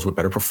visuals, with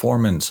better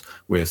performance,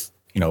 with,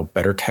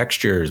 better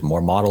textures,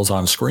 more models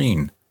on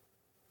screen.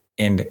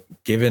 And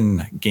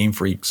given Game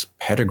Freak's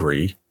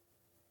pedigree,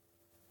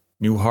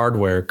 new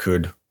hardware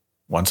could,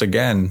 once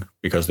again,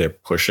 because they're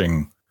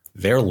pushing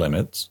their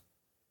limits,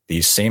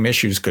 these same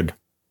issues could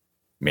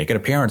make an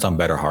appearance on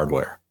better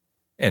hardware.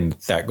 And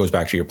that goes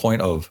back to your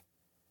point of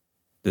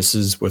this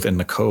is within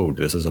the code.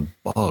 This is a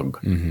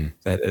bug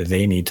that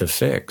they need to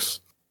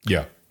fix.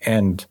 Yeah.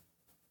 And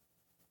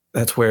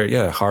that's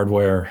where,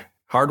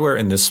 hardware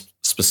in this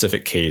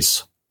specific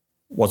case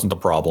wasn't the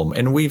problem.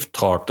 And we've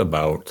talked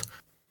about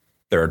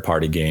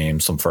third-party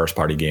games, some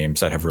first-party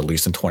games that have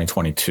released in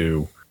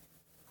 2022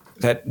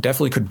 that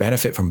definitely could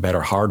benefit from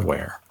better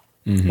hardware,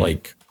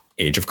 like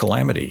Age of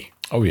Calamity.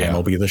 Oh, yeah.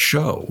 MLB The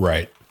Show.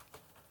 Right.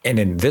 And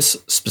in this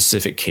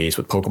specific case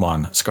with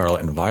Pokemon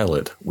Scarlet and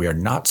Violet, we are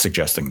not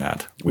suggesting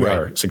that. We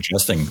are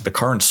suggesting the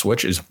current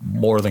Switch is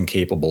more than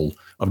capable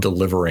of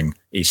delivering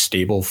a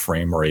stable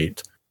frame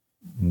rate,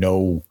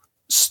 no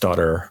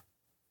stutter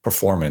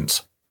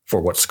performance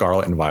for what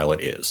Scarlet and Violet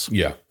is.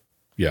 Yeah.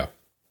 Yeah.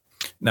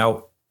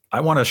 Now,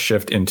 I want to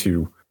shift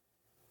into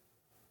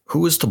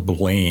who is to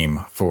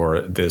blame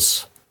for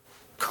this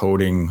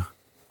coding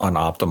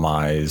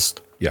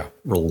unoptimized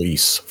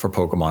release for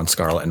Pokemon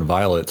Scarlet and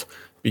Violet,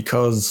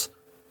 because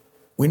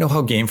we know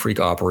how Game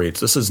Freak operates.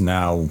 This is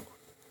now,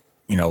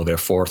 their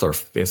fourth or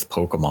fifth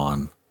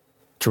Pokemon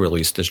to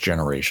release this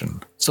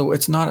generation. So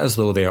it's not as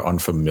though they are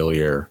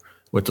unfamiliar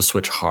with the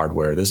Switch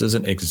hardware. This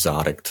isn't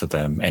exotic to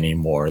them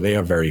anymore. They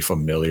are very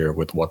familiar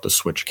with what the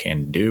Switch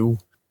can do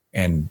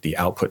and the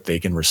output they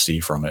can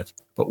receive from it.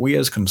 But we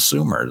as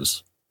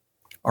consumers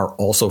are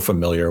also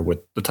familiar with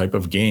the type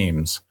of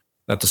games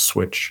that the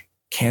Switch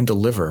can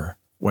deliver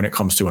when it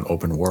comes to an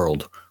open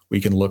world. We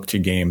can look to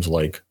games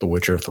like The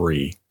Witcher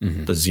 3,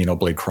 the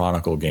Xenoblade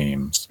Chronicle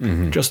games,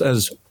 just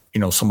as,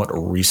 somewhat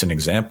recent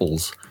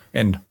examples.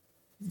 And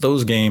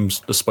those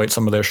games, despite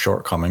some of their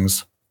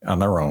shortcomings on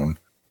their own,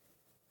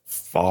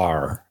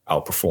 far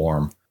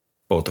outperform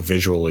both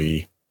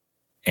visually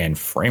and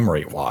frame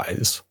rate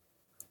wise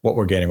what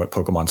we're getting with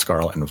Pokemon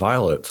Scarlet and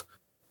Violet.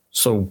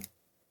 So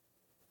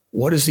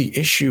what is the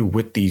issue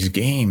with these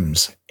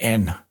games?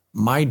 And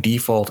my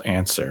default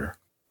answer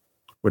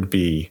would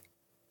be,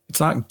 it's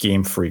not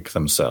Game Freak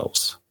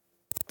themselves.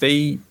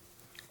 They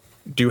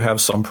do have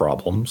some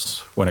problems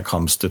when it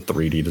comes to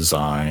 3D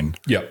design.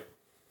 Yep.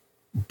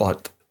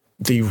 But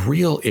the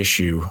real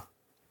issue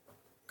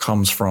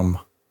comes from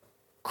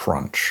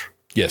crunch.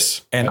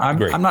 Yes. And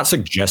I'm not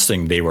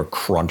suggesting they were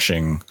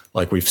crunching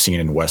like we've seen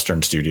in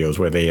Western studios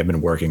where they have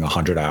been working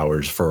 100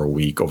 hours for a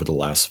week over the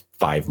last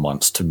 5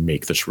 months to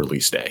make this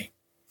release day.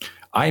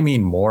 I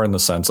mean more in the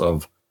sense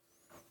of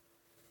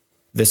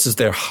this is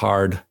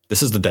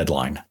the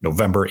deadline,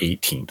 November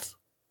 18th,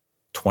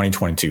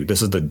 2022.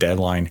 This is the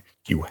deadline.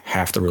 You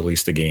have to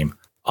release the game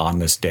on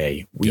this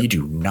day. We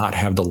do not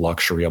have the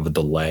luxury of a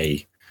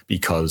delay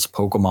because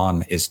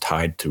Pokemon is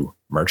tied to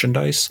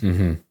merchandise,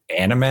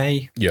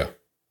 anime,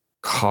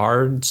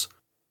 cards,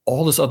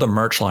 all this other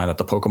merch line that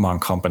the Pokemon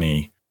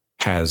company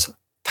has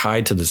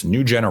tied to this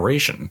new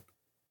generation.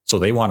 So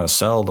they want to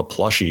sell the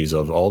plushies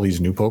of all these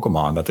new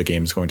Pokemon that the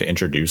game is going to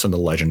introduce and the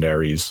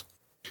legendaries.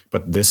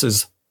 But this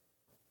is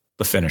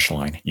the finish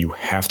line. You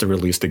have to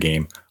release the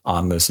game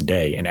on this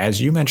day. And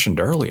as you mentioned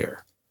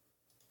earlier,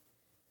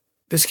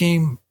 this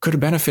game could have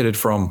benefited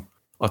from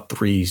a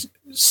 3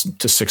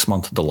 to 6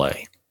 month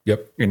delay.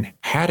 Yep. And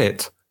had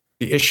it,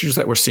 the issues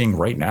that we're seeing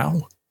right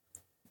now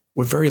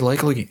would very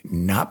likely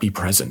not be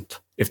present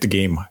if the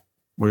game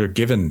were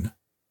given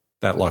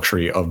that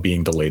luxury of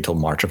being delayed till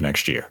March of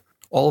next year.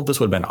 All of this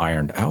would have been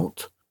ironed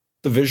out.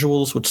 The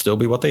visuals would still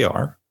be what they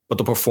are, but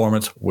the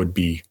performance would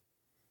be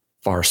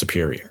far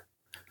superior.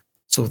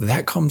 So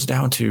that comes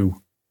down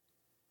to,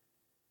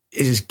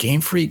 is Game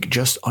Freak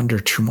just under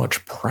too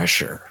much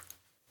pressure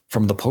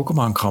from the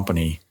Pokemon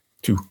company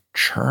to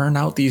churn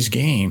out these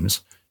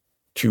games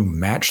to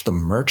match the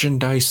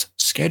merchandise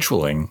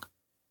scheduling?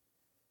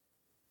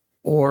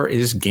 Or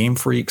is Game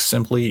Freak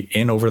simply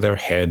in over their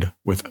head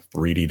with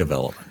 3D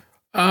development?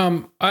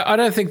 I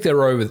don't think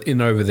they're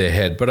over their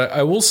head, but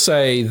I will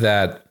say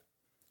that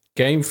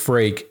Game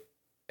Freak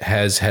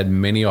has had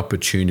many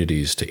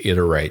opportunities to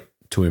iterate,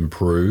 to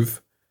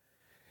improve,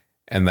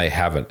 and they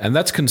haven't. And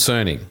that's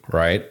concerning,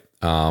 right?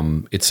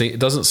 It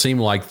doesn't seem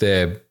like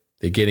they're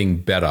getting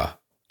better,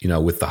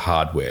 with the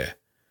hardware.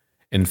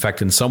 In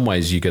fact, in some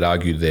ways, you could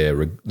argue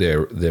they've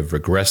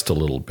regressed a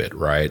little bit,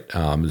 right?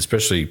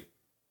 Especially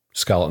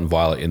Scarlet and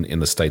Violet in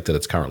the state that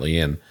it's currently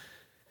in.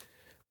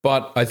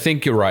 But I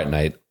think you're right,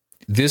 Nate.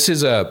 This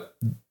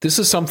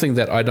is something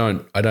that I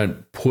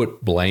don't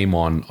put blame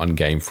on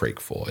Game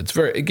Freak for. It's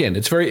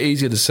very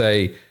easy to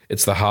say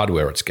it's the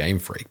hardware, it's Game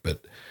Freak,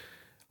 but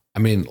I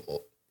mean,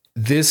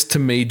 this to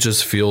me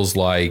just feels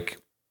like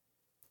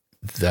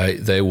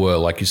they were,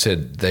 like you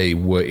said, they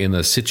were in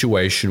a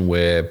situation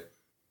where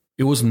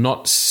it was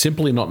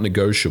simply not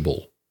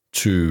negotiable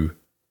to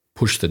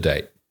push the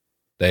date.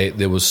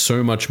 There was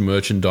so much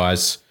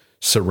merchandise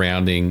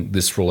surrounding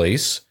this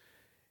release,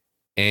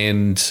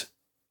 and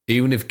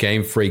even if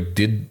Game Freak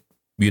did,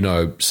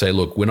 say,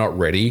 look, we're not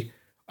ready,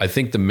 I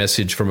think the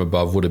message from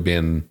above would have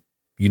been,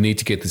 you need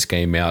to get this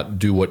game out.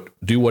 Do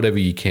whatever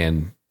you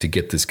can to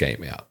get this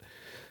game out.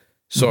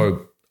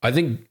 So I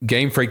think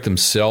Game Freak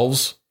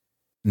themselves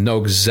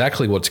know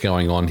exactly what's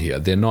going on here.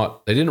 They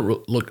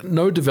didn't look,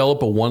 no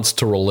developer wants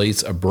to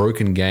release a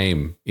broken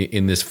game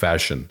in this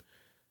fashion.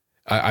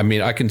 I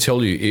mean, I can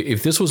tell you,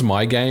 if this was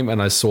my game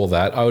and I saw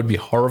that, I would be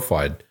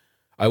horrified.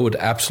 I would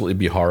absolutely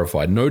be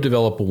horrified. No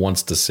developer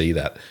wants to see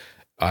that.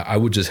 I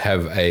would just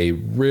have a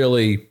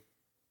really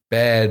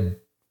bad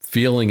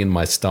feeling in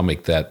my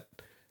stomach that,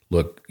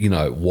 look,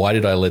 why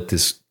did I let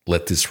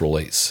this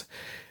release?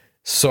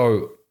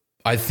 So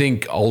I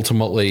think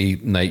ultimately,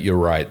 Nate, you're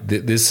right.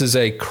 This is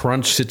a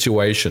crunch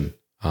situation.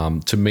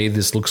 To me,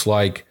 this looks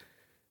like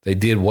they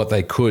did what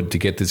they could to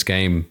get this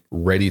game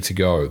ready to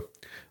go,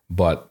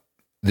 but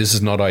this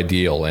is not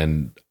ideal.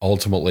 And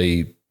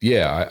ultimately,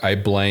 yeah, I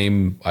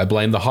blame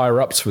the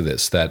higher ups for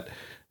this. That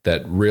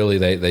really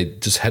they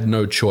just had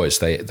no choice.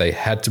 They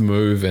had to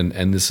move,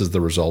 and this is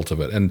the result of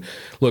it. And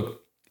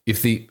look,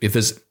 if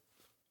there's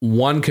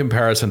one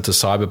comparison to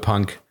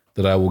Cyberpunk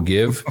that I will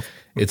give,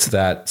 it's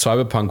that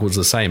Cyberpunk was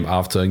the same.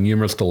 After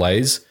numerous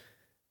delays,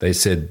 they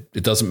said,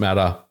 it doesn't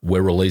matter,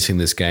 we're releasing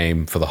this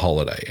game for the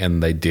holiday.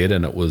 And they did,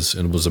 and it was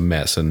a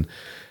mess. And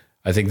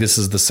I think this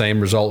is the same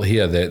result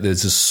here.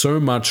 There's just so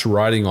much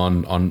riding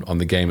on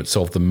the game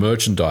itself, the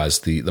merchandise,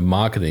 the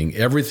marketing,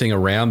 everything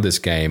around this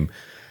game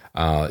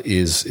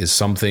is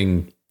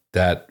something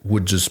that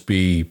would just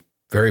be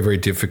very, very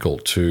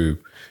difficult to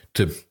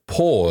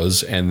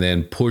pause and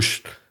then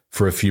push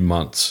for a few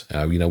months.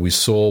 We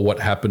saw what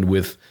happened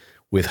with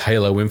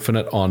Halo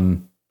Infinite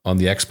on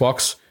the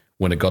Xbox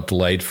when it got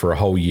delayed for a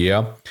whole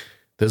year.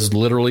 There's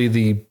literally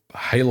the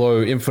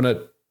Halo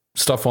Infinite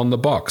stuff on the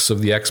box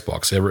of the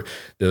Xbox.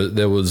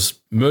 There was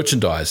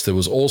merchandise. There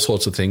was all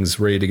sorts of things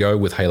ready to go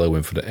with Halo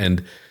Infinite.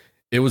 And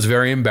it was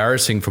very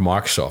embarrassing for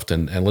Microsoft.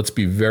 And let's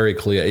be very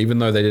clear, even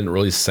though they didn't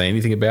really say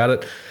anything about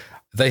it,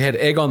 they had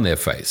egg on their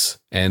face.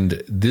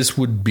 And this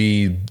would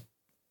be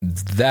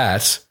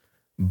that,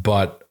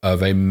 but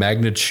of a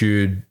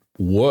magnitude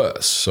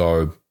worse.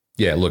 So,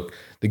 yeah, look,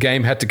 the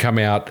game had to come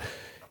out.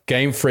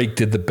 Game Freak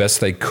did the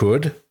best they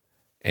could.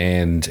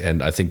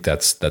 And I think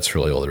that's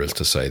really all there is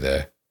to say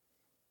there.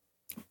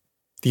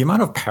 The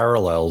amount of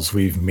parallels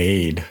we've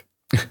made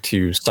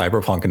to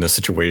Cyberpunk in this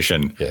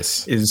situation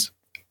is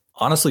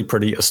honestly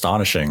pretty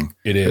astonishing.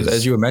 It is.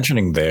 As you were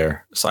mentioning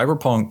there,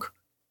 Cyberpunk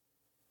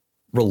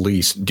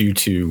released due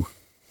to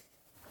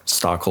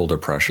stockholder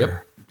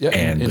pressure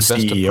and the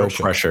CEO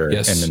pressure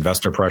and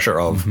investor pressure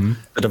of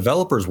the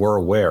developers were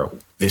aware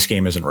this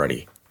game isn't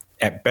ready.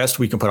 At best,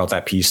 we can put out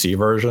that PC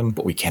version,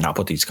 but we cannot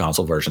put these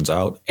console versions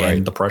out. Right.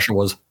 And the pressure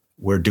was,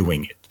 we're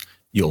doing it.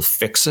 You'll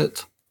fix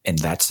it, and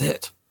that's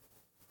it.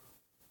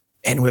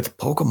 And with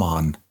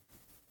Pokemon,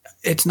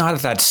 it's not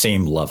at that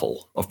same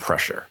level of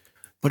pressure,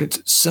 but it's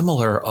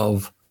similar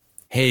of,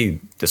 hey,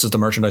 this is the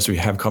merchandise we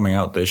have coming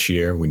out this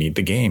year. We need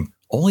the game.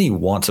 Only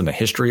once in the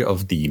history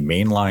of the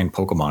mainline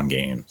Pokemon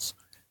games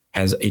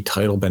has a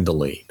title been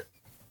delayed.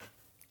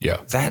 Yeah.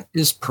 That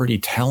is pretty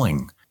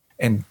telling.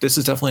 And this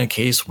is definitely a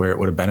case where it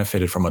would have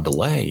benefited from a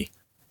delay.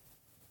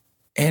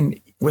 And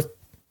with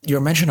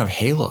your mention of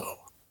Halo,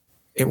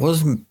 it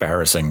was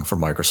embarrassing for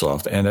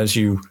Microsoft. And as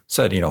you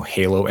said,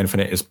 Halo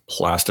Infinite is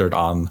plastered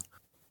on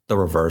the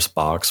reverse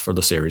box for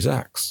the Series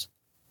X.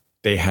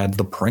 They had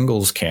the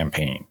Pringles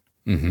campaign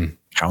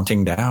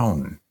counting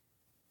down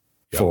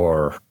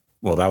for,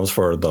 well, that was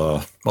for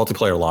the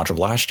multiplayer launch of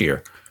last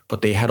year.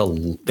 But they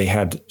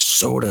had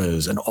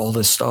sodas and all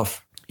this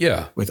stuff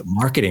with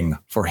marketing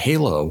for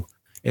Halo.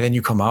 And then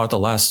you come out at the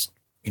last,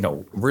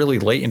 really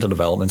late into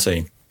development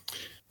saying,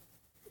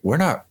 we're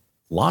not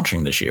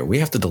launching this year. We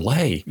have to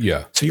delay.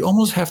 Yeah. So you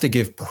almost have to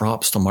give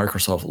props to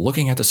Microsoft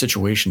looking at the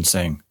situation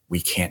saying,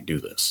 we can't do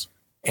this.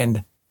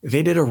 And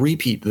they did a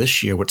repeat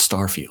this year with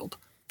Starfield.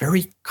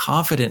 Very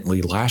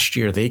confidently last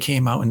year, they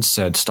came out and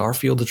said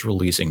Starfield is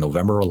releasing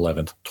November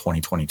 11th,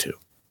 2022.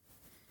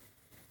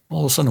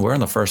 All of a sudden, we're in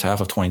the first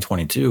half of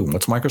 2022.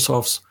 What's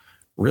Microsoft's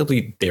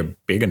really their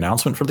big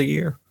announcement for the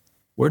year?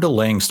 We're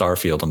delaying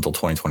Starfield until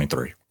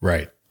 2023.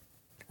 Right.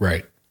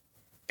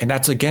 And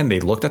that's, again, they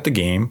looked at the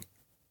game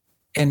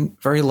and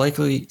very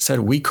likely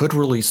said, we could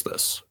release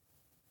this.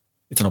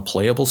 It's in a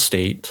playable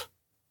state,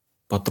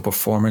 but the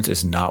performance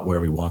is not where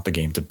we want the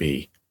game to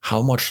be.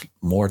 How much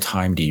more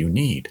time do you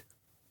need?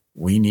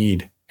 We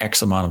need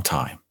X amount of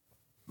time.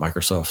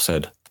 Microsoft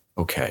said,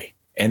 okay.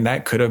 And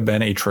that could have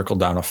been a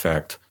trickle-down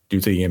effect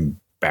due to the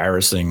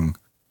embarrassing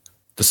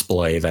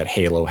display that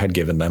Halo had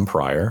given them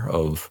prior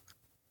of,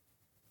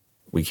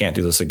 we can't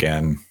do this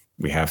again.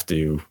 We have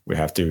to,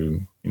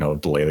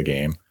 delay the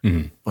game.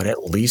 But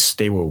at least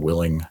they were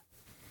willing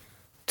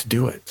to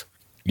do it.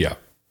 Yeah.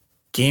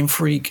 Game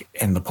Freak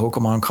and the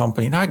Pokemon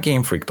Company, not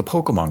Game Freak, the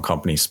Pokemon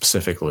Company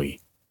specifically,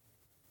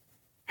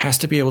 has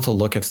to be able to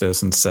look at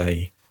this and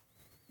say,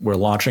 we're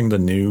launching the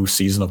new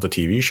season of the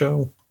TV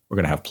show. We're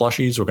going to have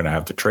plushies. We're going to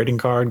have the trading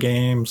card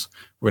games.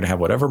 We're going to have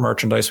whatever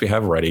merchandise we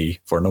have ready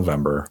for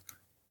November.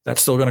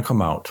 That's still going to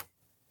come out.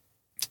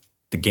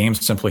 The game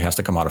simply has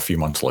to come out a few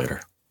months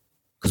later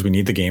because we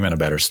need the game in a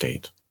better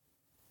state.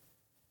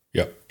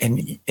 Yep.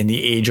 And in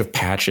the age of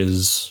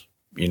patches,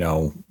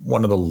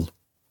 one of the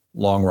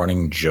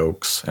long-running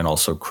jokes and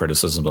also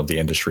criticisms of the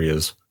industry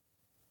is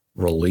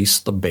release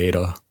the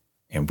beta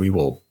and we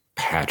will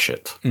patch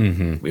it.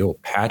 We will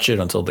patch it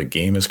until the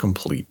game is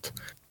complete.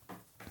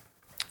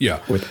 Yeah.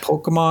 With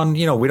Pokemon,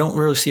 we don't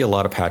really see a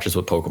lot of patches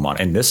with Pokemon.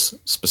 In this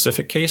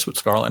specific case with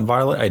Scarlet and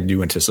Violet, I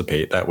do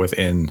anticipate that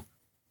within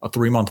a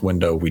 3-month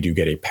window, we do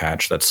get a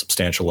patch that's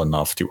substantial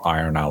enough to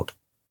iron out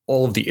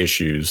all of the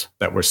issues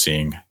that we're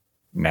seeing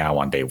now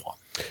on day one.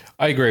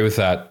 I agree with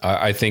that.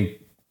 I think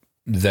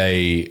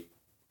they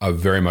are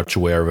very much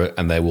aware of it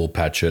and they will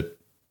patch it.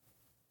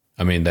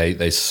 I mean,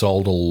 they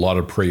sold a lot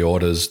of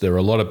pre-orders. There are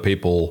a lot of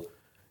people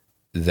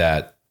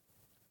that,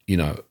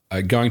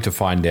 are going to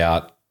find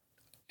out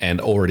and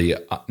already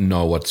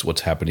know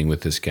what's happening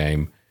with this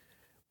game.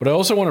 But I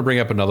also want to bring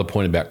up another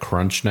point about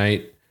crunch,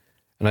 Nate.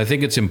 And I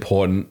think it's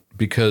important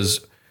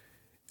because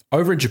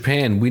over in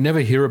Japan, we never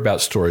hear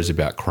about stories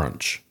about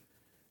crunch.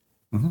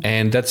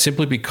 And that's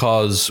simply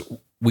because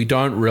we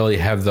don't really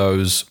have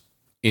those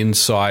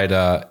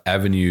insider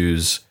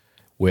avenues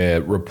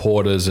where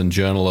reporters and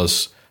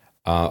journalists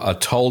are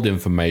told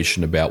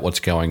information about what's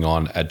going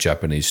on at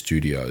Japanese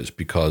studios,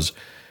 because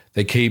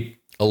they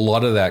keep a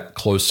lot of that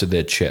close to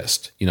their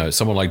chest.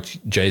 Someone like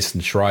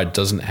Jason Schreier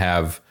doesn't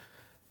have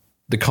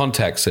the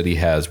contacts that he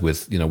has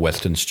with,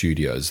 Western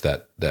studios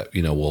that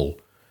will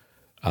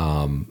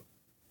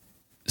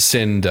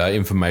send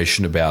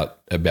information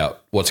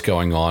about what's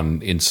going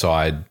on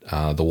inside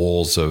the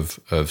walls of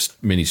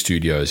many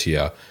studios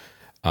here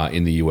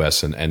in the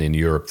US and in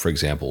Europe, for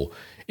example.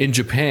 In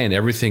Japan,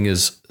 everything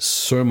is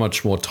so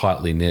much more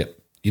tightly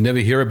knit. You never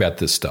hear about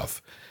this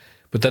stuff,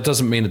 but that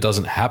doesn't mean it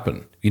doesn't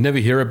happen. You never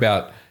hear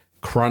about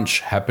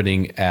crunch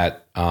happening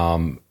at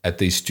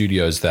these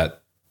studios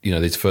that,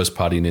 these first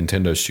party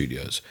Nintendo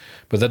studios,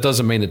 but that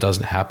doesn't mean it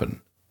doesn't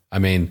happen. I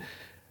mean,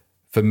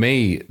 for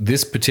me,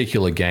 this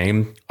particular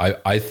game,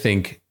 I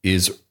think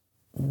is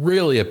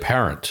really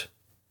apparent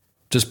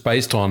just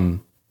based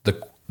on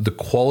the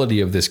quality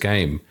of this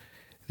game,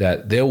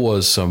 that there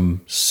was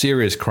some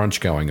serious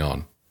crunch going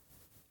on.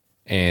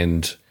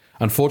 And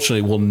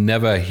unfortunately, we'll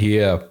never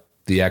hear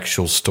the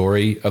actual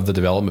story of the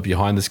development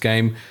behind this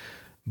game.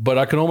 But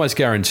I can almost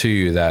guarantee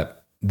you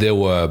that there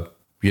were,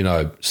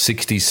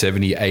 60,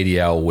 70,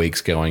 80-hour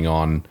weeks going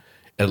on,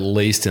 at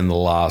least in the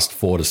last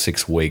 4 to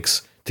 6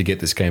 weeks, to get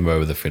this game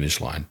over the finish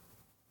line.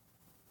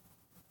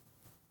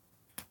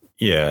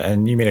 Yeah,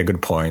 and you made a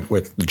good point.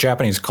 With the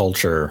Japanese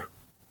culture,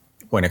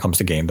 when it comes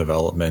to game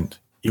development,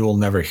 you will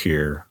never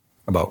hear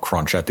about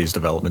crunch at these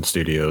development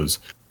studios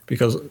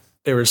because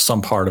there is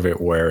some part of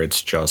it where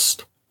it's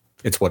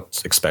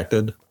what's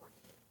expected.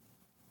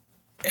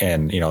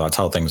 And, that's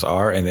how things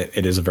are. And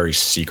it is a very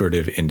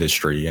secretive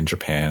industry in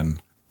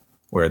Japan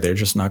where they're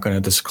just not going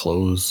to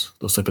disclose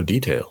those type of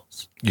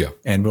details. Yeah.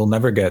 And we'll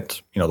never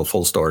get, the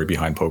full story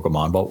behind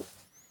Pokemon. But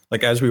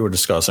like, as we were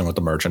discussing with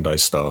the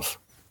merchandise stuff,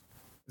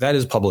 that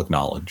is public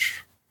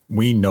knowledge.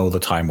 We know the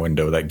time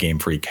window that Game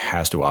Freak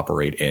has to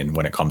operate in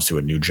when it comes to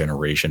a new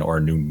generation or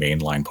a new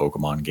mainline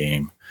Pokemon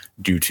game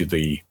due to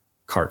the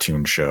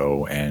cartoon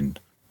show and,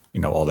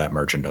 all that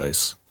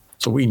merchandise.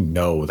 So we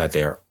know that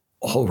they're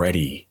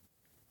already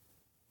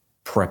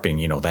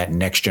prepping, that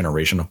next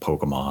generation of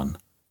Pokemon,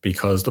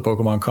 because the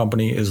Pokemon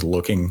Company is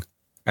looking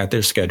at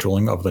their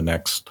scheduling of the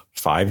next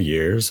 5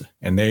 years,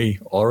 and they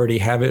already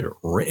have it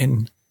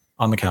written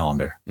on the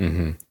calendar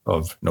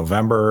of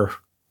November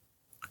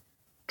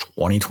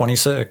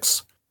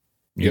 2026,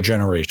 new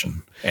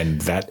generation.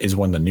 And that is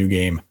when the new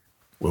game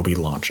will be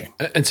launching.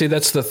 And see,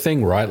 that's the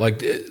thing, right? Like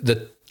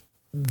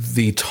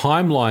the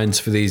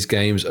timelines for these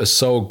games are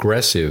so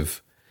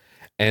aggressive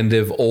and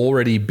they've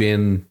already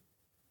been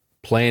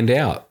planned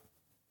out.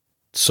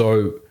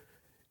 So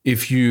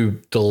if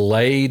you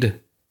delayed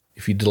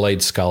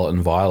Scarlet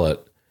and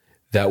Violet,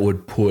 that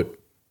would put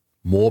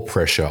more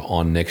pressure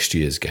on next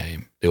year's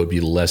game. There would be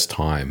less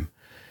time.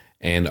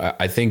 And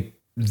I think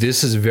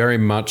this is very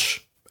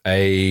much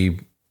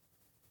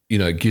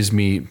gives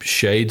me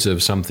shades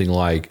of something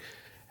like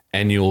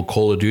annual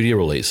Call of Duty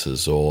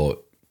releases, or,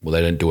 well,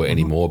 they don't do it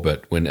anymore,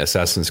 but when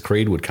Assassin's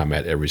Creed would come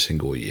out every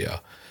single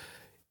year.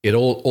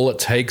 All it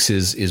takes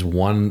is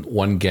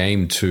one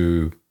game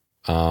to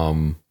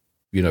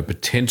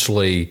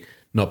potentially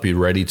not be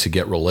ready to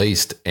get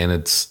released, and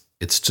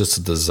it's just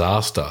a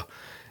disaster.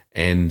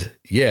 And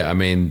yeah, I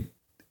mean,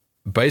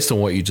 based on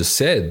what you just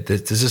said,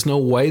 there's just no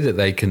way that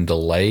they can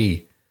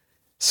delay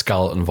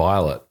Scarlet and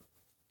Violet,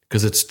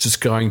 because it's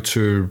just going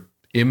to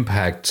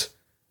impact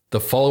the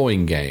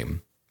following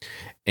game.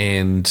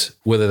 And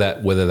whether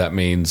that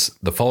means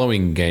the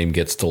following game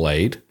gets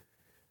delayed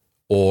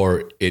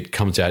or it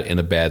comes out in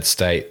a bad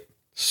state.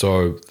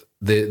 So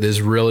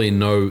there's really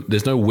no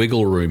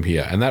wiggle room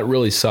here. And that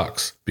really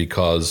sucks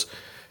because,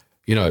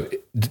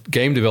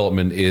 game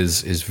development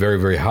is very,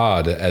 very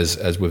hard,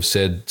 as we've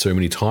said so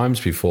many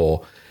times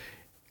before.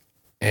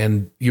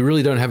 And you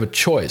really don't have a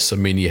choice. I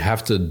mean, you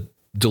have to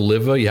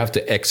deliver, you have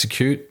to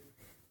execute,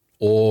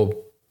 or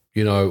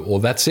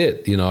that's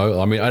it.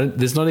 I mean,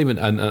 there's not even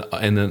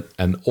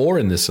an or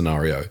in this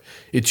scenario.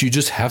 It's you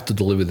just have to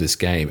deliver this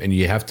game, and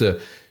you have to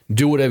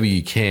do whatever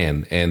you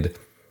can. And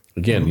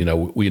again,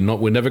 we're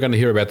never going to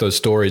hear about those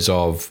stories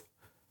of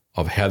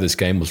how this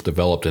game was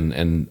developed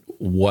and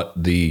what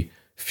the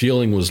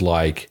feeling was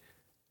like,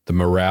 the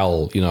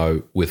morale,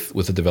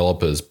 with the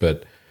developers.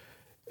 But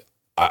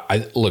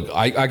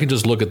I can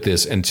just look at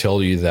this and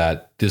tell you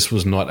that this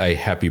was not a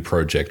happy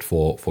project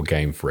for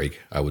Game Freak,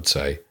 I would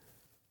say.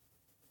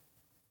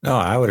 No,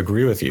 I would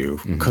agree with you,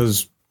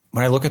 because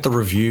when I look at the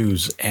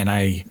reviews and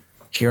I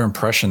hear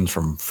impressions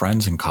from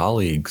friends and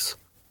colleagues,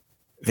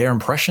 their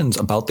impressions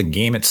about the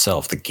game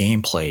itself, the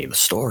gameplay, the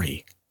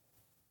story,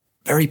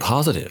 very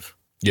positive.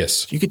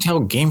 Yes. You could tell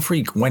Game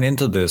Freak went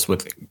into this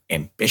with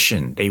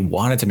ambition. They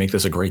wanted to make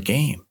this a great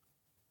game.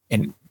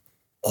 And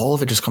all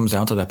of it just comes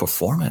down to that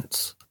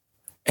performance.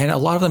 And a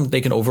lot of them,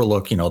 they can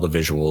overlook, the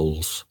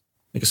visuals.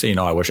 They can say,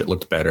 I wish it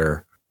looked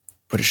better.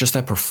 But it's just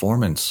that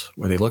performance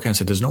where they look at it and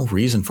say, there's no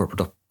reason for it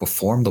to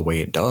perform the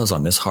way it does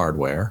on this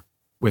hardware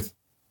with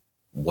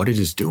what it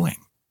is doing.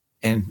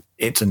 And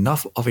it's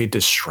enough of a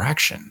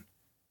distraction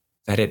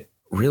that it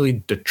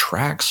really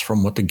detracts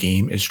from what the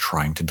game is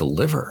trying to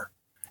deliver.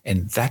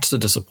 And that's the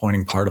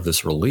disappointing part of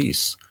this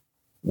release,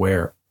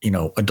 where,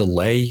 a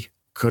delay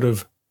could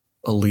have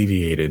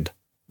alleviated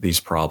these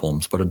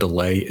problems, but a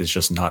delay is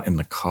just not in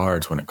the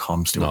cards when it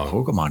comes to a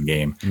Pokemon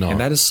game. No. And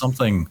that is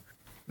something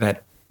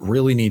that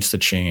really needs to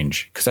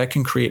change, because that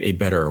can create a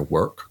better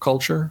work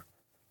culture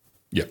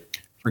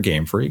for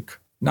Game Freak.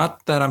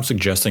 Not that I'm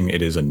suggesting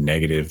it is a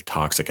negative,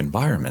 toxic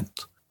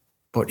environment,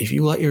 but if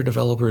you let your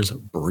developers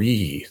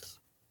breathe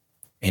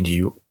and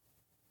you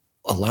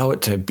allow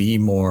it to be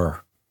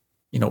more,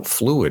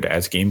 fluid,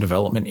 as game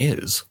development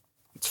is,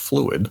 it's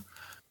fluid,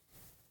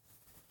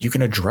 you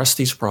can address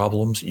these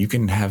problems. You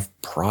can have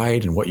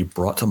pride in what you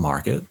brought to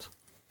market.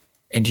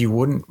 And you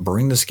wouldn't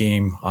bring this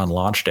game on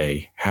launch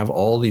day, have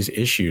all these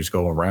issues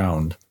go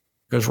around.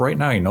 Because right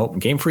now,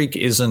 Game Freak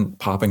isn't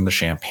popping the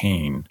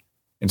champagne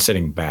and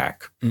sitting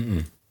back.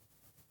 The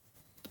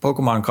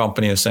Pokemon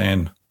Company is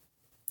saying,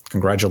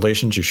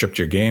 congratulations, you shipped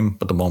your game,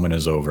 but the moment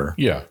is over.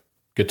 Yeah.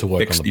 Get to work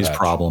Fix on the these patch.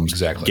 problems.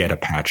 Exactly. Get a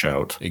patch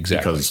out.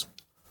 Exactly. Because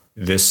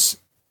this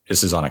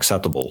is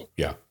unacceptable.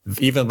 Yeah.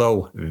 Even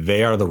though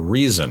they are the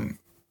reason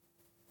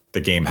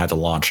the game had to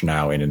launch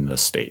now and in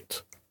this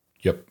state.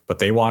 Yep. But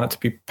they want it to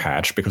be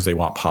patched because they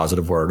want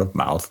positive word of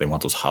mouth. They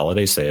want those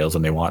holiday sales,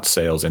 and they want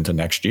sales into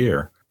next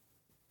year.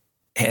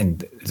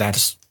 And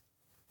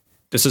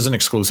this isn't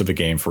exclusive to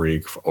Game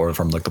Freak or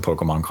from like the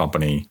Pokemon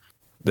Company.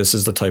 This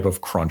is the type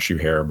of crunch you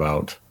hear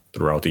about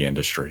throughout the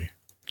industry.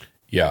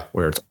 Yeah.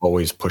 Where it's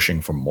always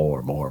pushing for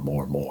more.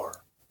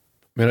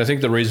 I mean, I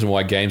think the reason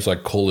why games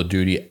like Call of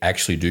Duty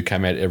actually do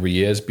come out every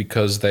year is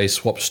because they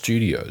swap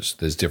studios.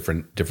 There's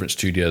different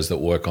studios that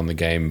work on the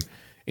game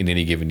in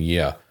any given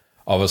year.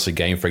 Obviously,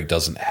 Game Freak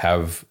doesn't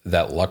have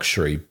that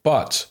luxury.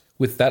 But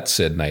with that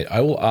said, Nate,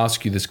 I will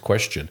ask you this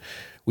question.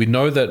 We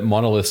know that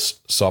Monolith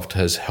Soft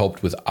has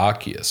helped with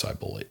Arceus, I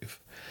believe.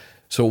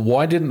 So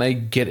why didn't they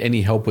get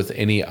any help with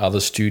any other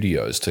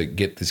studios to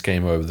get this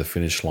game over the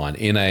finish line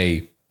in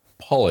a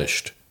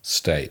polished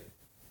state?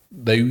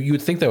 You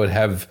would think they would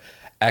have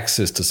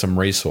access to some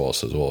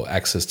resources or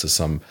access to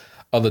some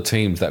other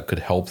teams that could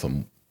help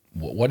them.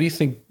 Why do you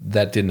think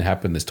that didn't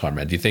happen this time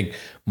around? Do you think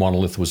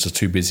Monolith was just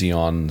too busy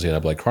on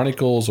Xenoblade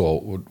Chronicles,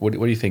 or what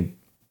do you think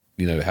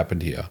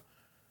happened here?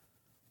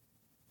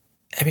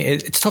 I mean,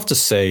 it's tough to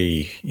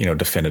say,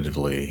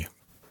 definitively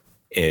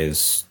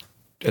as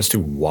to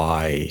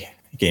why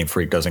Game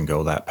Freak doesn't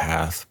go that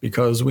path,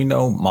 because we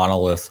know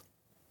Monolith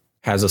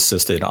has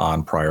assisted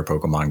on prior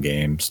Pokemon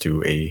games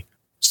to a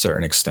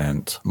certain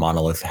extent.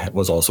 Monolith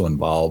was also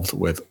involved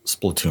with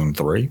Splatoon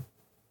 3,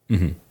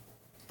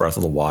 Breath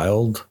of the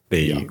Wild.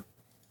 They,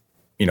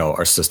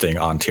 are assisting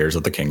on Tears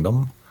of the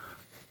Kingdom.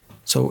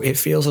 So it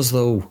feels as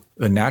though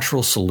the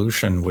natural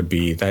solution would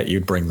be that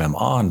you'd bring them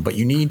on, but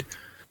you need,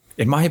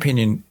 in my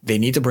opinion, they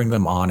need to bring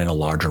them on in a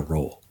larger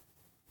role.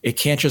 It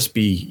can't just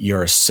be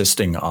you're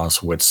assisting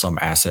us with some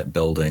asset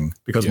building,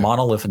 because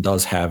Monolith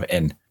does have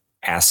an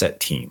asset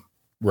team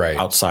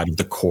outside of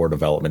the core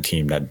development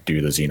team that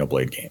do the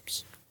Xenoblade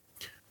games.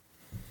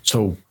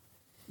 So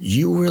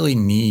you really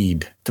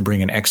need to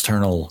bring an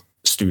external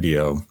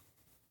studio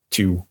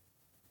to,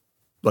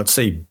 let's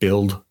say,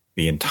 build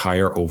the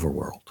entire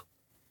overworld.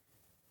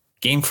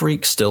 Game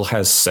Freak still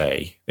has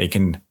say. They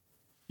can,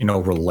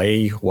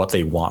 relay what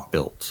they want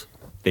built.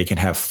 They can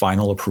have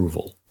final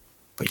approval.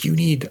 But you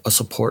need a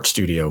support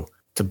studio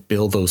to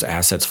build those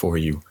assets for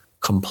you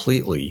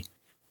completely.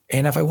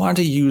 And if I wanted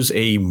to use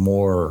a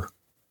more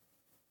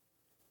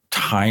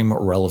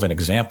time-relevant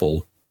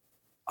example,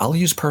 I'll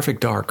use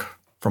Perfect Dark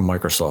from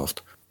Microsoft.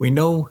 We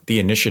know the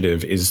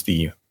Initiative is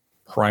the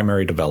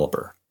primary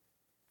developer,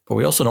 but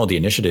we also know the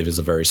Initiative is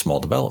a very small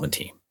development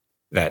team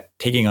that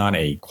taking on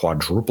a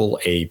quadruple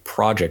A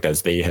project,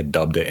 as they had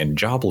dubbed it in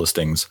job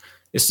listings,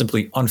 is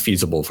simply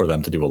unfeasible for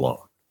them to do alone.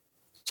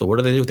 So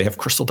what do? They have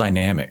Crystal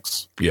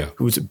Dynamics,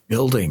 who's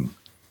building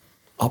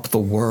up the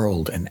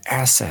world and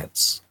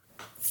assets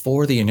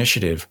for the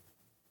Initiative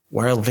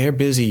while they're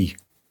busy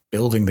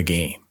building the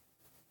game.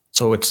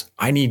 So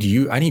I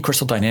need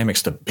Crystal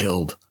Dynamics to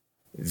build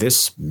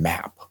this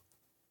map.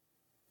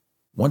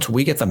 Once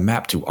we get the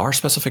map to our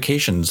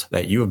specifications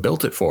that you have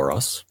built it for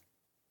us,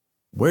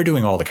 we're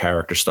doing all the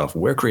character stuff.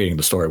 We're creating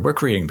the story. We're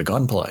creating the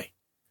gunplay.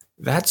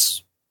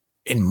 That's,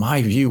 in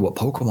my view, what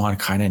Pokemon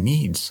kind of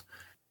needs.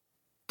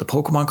 The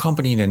Pokemon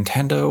Company,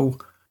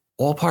 Nintendo,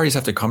 all parties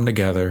have to come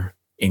together,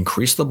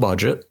 increase the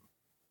budget,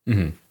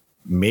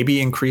 maybe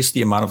increase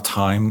the amount of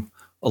time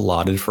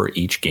allotted for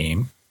each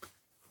game,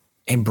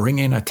 and bring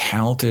in a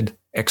talented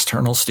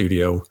external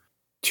studio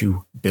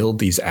to build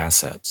these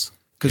assets.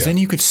 Because then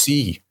you could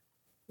see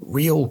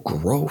real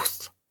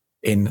growth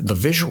in the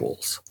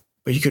visuals,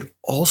 but you could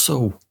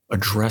also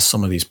address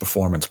some of these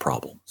performance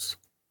problems.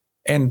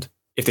 And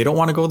if they don't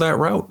want to go that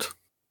route,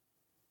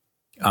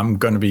 I'm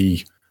going to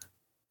be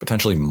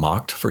potentially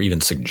mocked for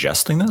even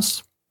suggesting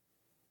this.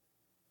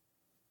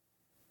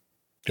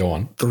 Go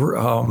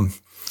on.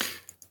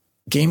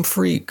 Game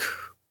Freak,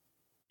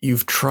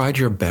 you've tried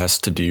your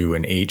best to do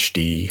an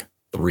HD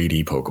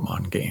 3D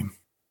Pokemon game.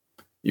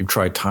 You've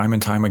tried time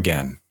and time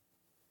again.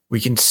 We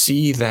can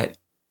see that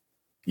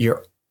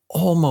you're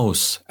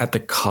almost at the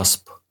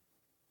cusp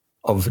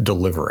of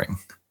delivering,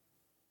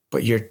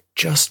 but you're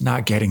just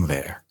not getting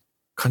there.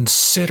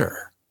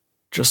 Consider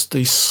just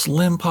the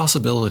slim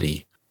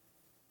possibility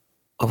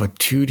of a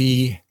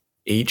 2D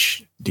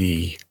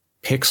HD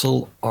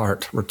pixel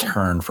art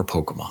return for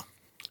Pokemon.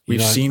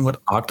 We've seen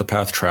what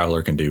Octopath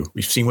Traveler can do.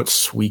 We've seen what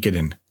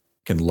Suikoden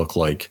can look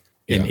like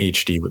in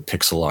HD with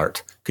pixel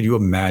art. Could you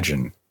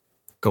imagine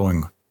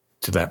going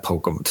to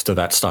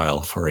that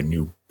style for a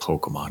new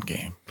Pokemon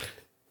game?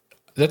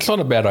 That's not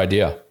a bad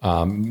idea.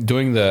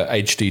 Doing the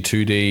HD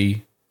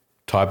 2D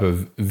type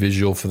of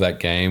visual for that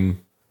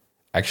game,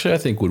 actually, I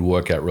think would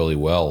work out really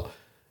well.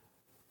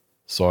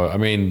 So, I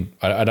mean,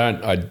 I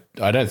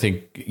don't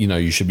think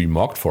you should be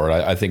mocked for it.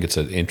 I think it's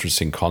an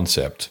interesting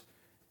concept,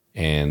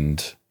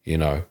 and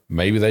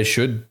maybe they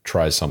should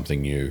try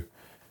something new.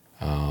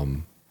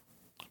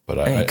 But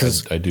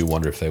I do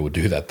wonder if they would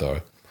do that,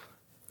 though.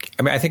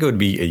 I mean, I think it would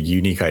be a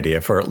unique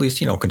idea for at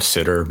least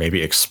consider,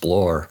 maybe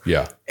explore.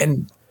 Yeah,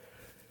 and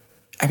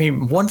I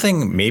mean, one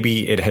thing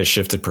maybe it has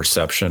shifted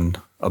perception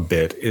a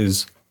bit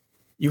is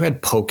you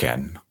had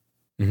Pokken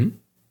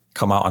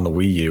come out on the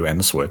Wii U and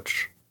the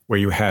Switch, where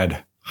you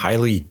had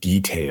highly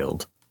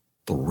detailed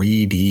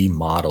 3D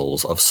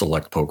models of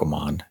select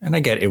Pokemon. And I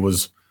get it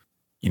was,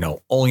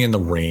 only in the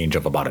range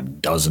of about a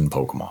dozen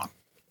Pokemon.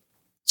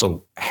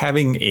 So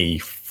having a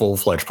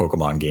full-fledged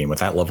Pokemon game with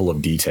that level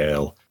of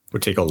detail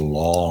would take a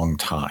long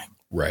time.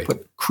 Right.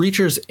 But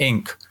Creatures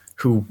Inc.,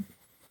 who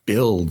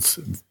builds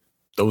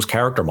those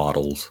character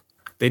models,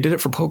 they did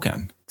it for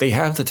Pokken. They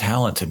have the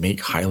talent to make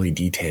highly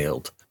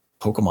detailed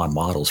Pokemon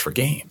models for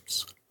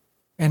games.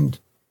 And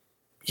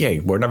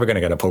we're never going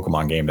to get a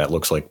Pokemon game that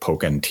looks like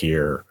Pokken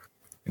Tier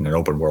in an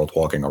open world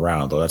walking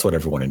around, though that's what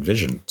everyone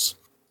envisions.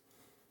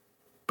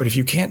 But if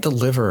you can't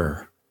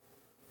deliver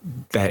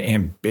that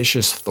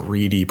ambitious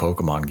 3D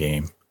Pokemon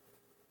game,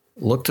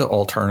 look to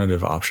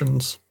alternative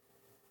options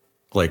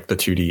like the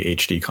 2D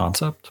HD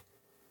concept.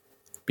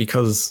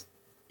 Because,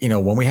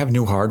 when we have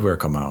new hardware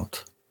come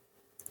out,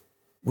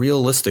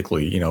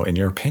 realistically, in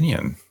your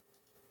opinion,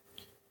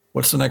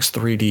 what's the next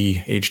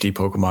 3D HD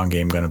Pokemon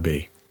game going to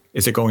be?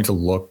 Is it going to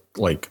look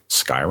like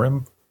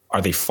Skyrim?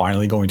 Are they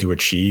finally going to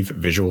achieve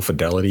visual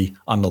fidelity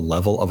on the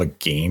level of a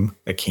game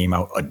that came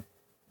out,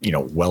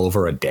 well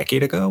over a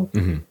decade ago?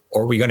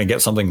 Or are we going to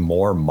get something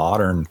more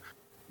modern,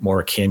 more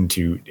akin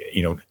to,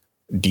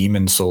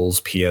 Demon Souls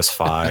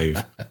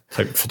PS5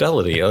 type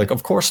fidelity? Like,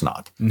 of course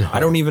not. No. I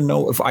don't even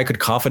know if I could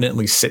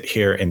confidently sit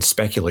here and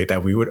speculate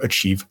that we would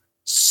achieve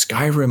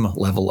Skyrim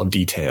level of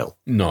detail.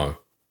 No,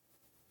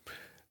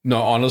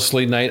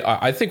 honestly, Nate,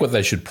 I think what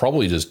they should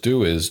probably just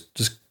do is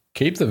just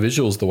keep the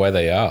visuals the way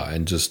they are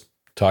and just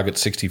target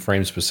 60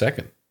 frames per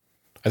second.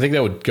 I think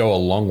that would go a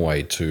long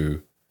way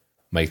to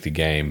make the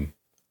game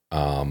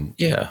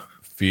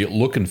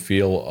look and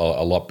feel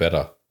a lot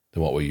better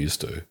than what we're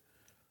used to.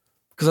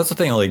 Because that's the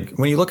thing, like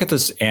when you look at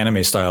this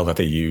anime style that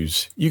they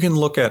use, you can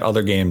look at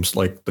other games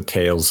like the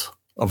Tales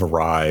of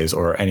Arise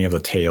or any of the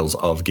Tales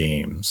of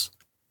games,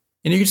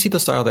 and you can see the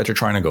style that you're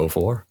trying to go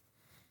for.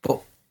 But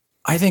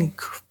I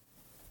think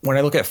when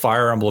I look at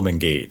Fire Emblem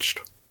Engaged,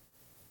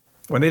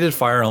 when they did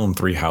Fire Emblem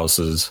Three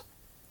Houses,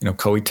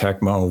 Koei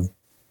Tecmo,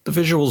 the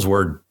visuals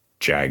were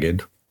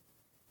jagged.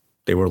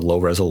 They were low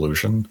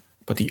resolution,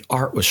 but the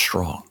art was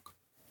strong.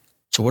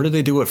 So what did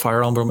they do at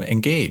Fire Emblem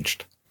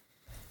Engaged?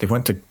 They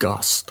went to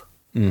Gust,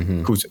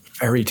 who's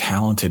very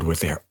talented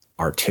with their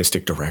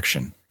artistic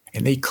direction,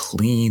 and they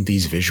cleaned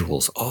these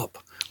visuals up.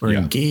 Where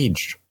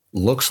Engaged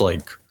looks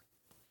like,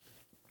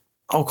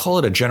 I'll call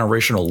it a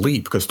generational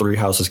leap, because Three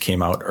Houses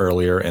came out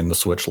earlier in the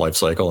Switch life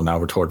cycle, and now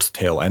we're towards the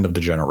tail end of the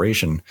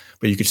generation.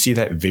 But you could see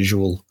that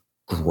visual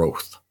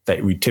growth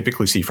that we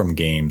typically see from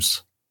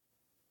games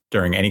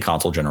during any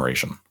console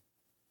generation.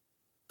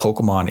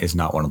 Pokemon is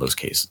not one of those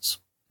cases.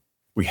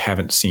 We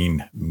haven't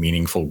seen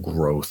meaningful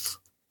growth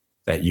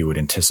that you would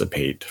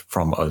anticipate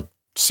from a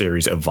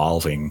series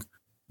evolving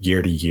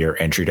year to year,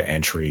 entry to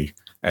entry,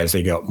 as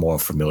they got more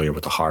familiar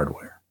with the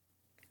hardware.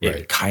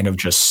 it kind of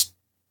just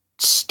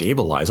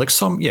stabilized. Like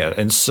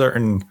in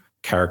certain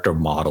character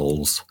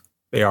models,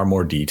 they are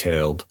more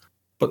detailed,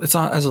 but it's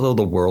not as though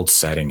the world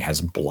setting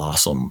has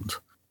blossomed.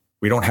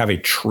 We don't have a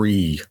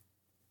tree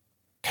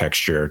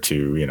texture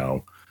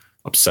to,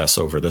 obsess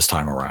over this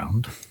time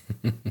around.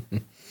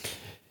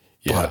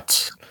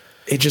 But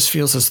it just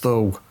feels as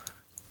though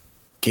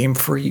Game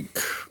Freak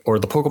or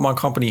the Pokemon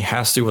Company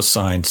has to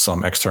assign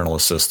some external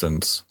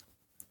assistance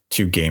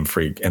to Game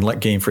Freak and let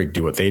Game Freak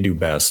do what they do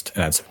best,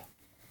 and that's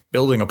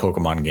building a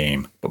Pokemon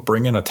game, but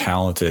bring in a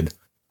talented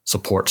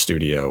support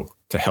studio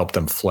to help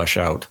them flesh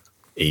out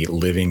a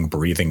living,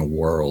 breathing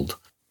world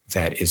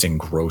that is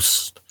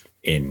engrossed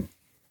in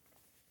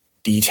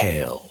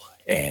detail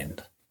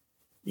and,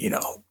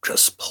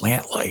 just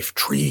plant life,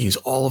 trees,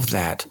 all of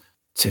that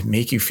to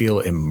make you feel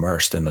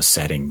immersed in the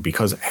setting.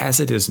 Because as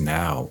it is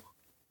now,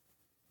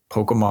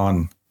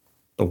 Pokemon,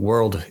 the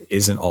world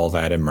isn't all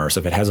that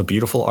immersive. It has a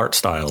beautiful art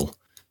style,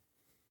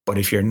 but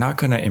if you're not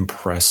going to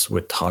impress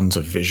with tons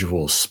of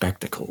visual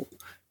spectacle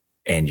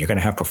and you're going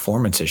to have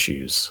performance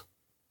issues,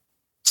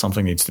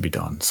 something needs to be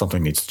done.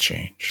 Something needs to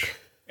change.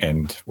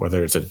 And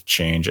whether it's a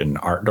change in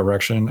art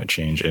direction, a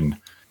change in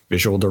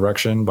visual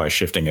direction by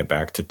shifting it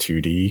back to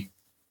 2D,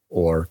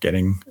 or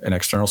getting an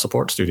external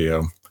support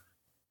studio,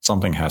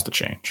 something has to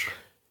change.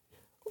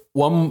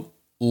 One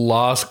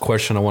last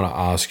question I want to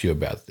ask you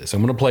about this.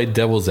 I'm going to play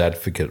devil's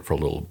advocate for a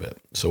little bit.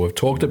 So we've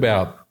talked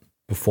about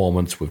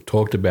performance. We've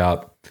talked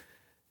about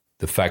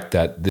the fact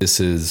that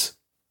this is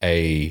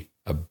a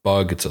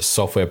bug. It's a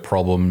software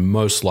problem,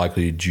 most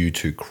likely due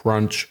to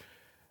crunch.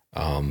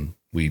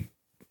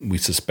 We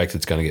suspect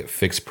it's going to get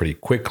fixed pretty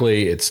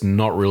quickly. It's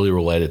not really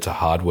related to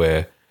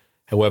hardware.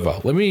 However,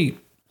 let me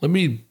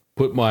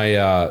put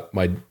my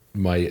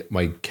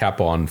my cap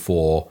on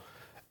for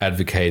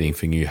advocating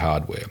for new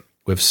hardware.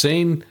 We've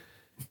seen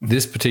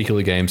this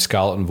particular game,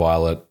 Scarlet and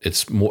Violet.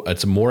 It's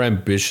a more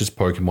ambitious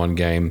Pokemon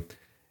game.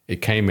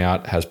 It came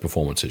out, has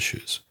performance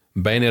issues.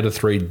 Bayonetta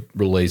 3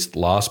 released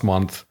last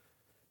month,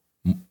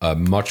 a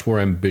much more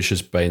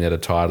ambitious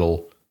Bayonetta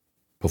title,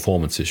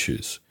 performance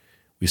issues.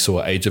 We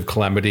saw Age of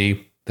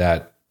Calamity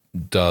that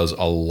does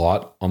a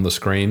lot on the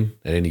screen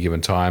at any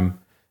given time,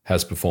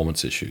 has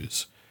performance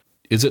issues.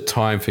 Is it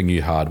time for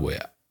new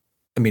hardware?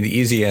 I mean, the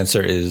easy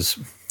answer is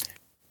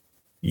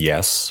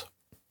yes,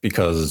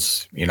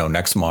 because,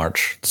 next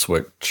March,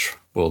 Switch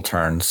will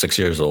turn 6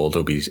 years old.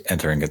 It'll be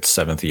entering its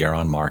 7th year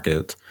on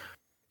market.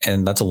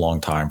 And that's a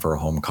long time for a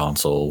home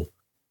console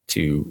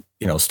to,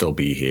 still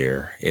be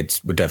here. It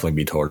would definitely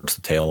be towards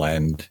the tail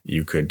end.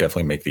 You could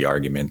definitely make the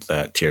argument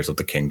that Tears of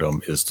the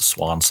Kingdom is the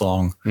swan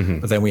song. Mm-hmm.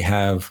 But then we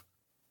have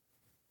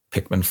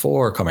Pikmin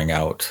 4 coming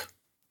out,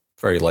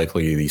 very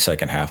likely the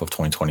second half of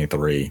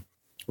 2023.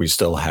 We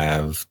still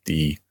have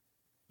the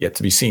yet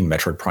to be seen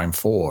Metroid Prime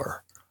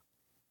 4.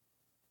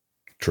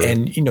 True.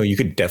 And, you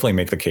could definitely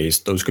make the case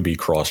those could be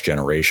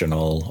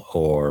cross-generational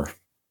or,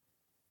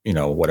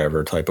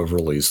 whatever type of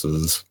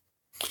releases.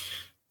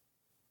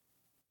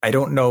 I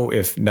don't know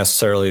if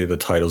necessarily the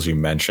titles you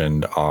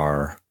mentioned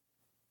are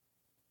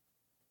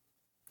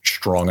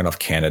strong enough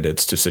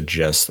candidates to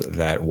suggest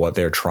that what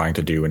they're trying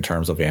to do in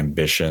terms of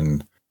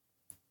ambition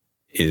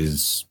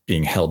is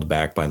being held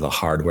back by the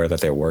hardware that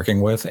they're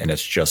working with, and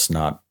it's just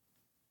not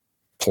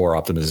poor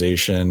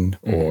optimization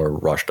or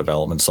rushed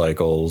development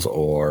cycles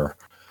or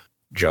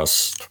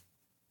just,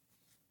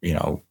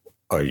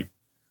 a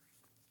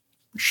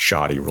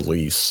shoddy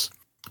release.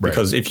 Right.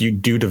 Because if you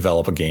do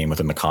develop a game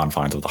within the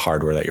confines of the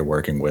hardware that you're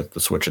working with, the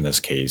Switch in this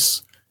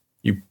case,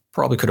 you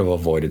probably could have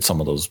avoided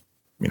some of those,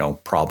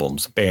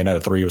 problems.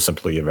 Bayonetta 3 was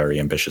simply a very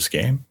ambitious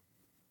game,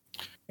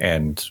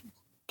 and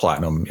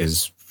Platinum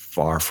is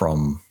far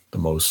from the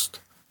most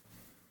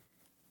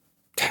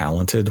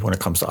talented when it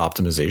comes to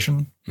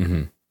optimization.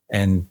 Mm-hmm.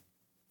 And,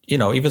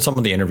 even some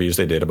of the interviews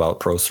they did about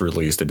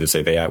post-release, they did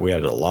say we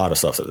added a lot of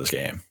stuff to this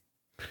game.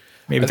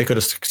 Maybe they could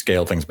have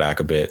scaled things back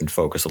a bit and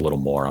focused a little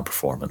more on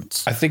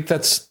performance. I think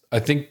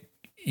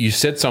you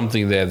said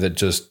something there that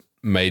just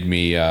made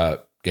me,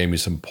 gave me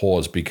some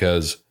pause,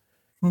 because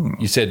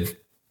you said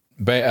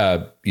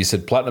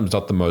Platinum's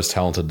not the most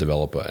talented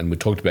developer, and we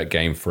talked about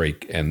Game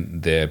Freak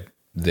and their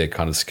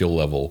kind of skill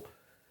level.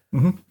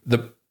 Mm-hmm.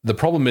 The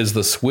problem is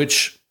the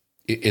Switch,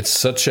 it's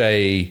such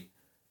a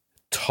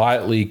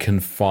tightly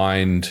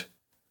confined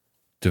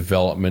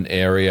development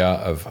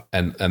area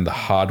and the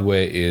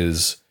hardware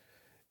is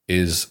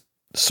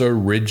so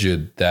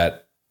rigid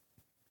that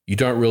you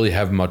don't really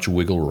have much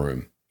wiggle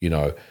room.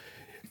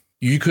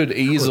 You could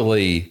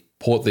easily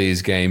port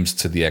these games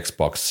to the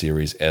Xbox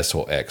Series S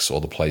or X or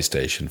the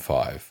PlayStation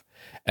 5,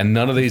 and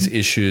none of these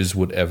issues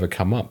would ever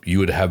come up. You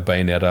would have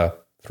Bayonetta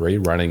 3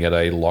 running at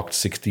a locked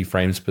 60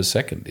 frames per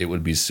second. It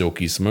would be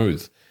silky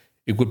smooth.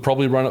 It would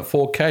probably run at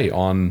 4K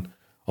on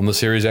the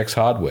Series X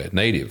hardware,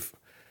 native.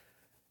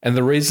 And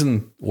the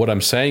reason what I'm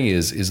saying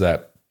is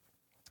that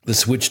the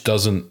Switch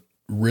doesn't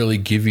really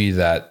give you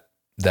that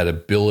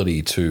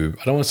ability to,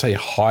 I don't want to say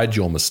hide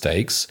your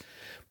mistakes,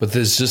 but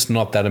there's just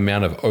not that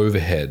amount of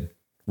overhead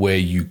where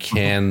you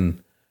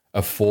can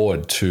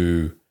afford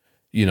to,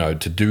 to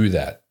do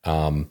that.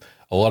 A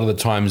lot of the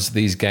times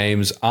these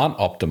games aren't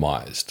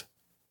optimized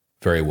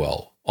very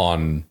well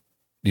on,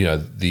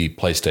 the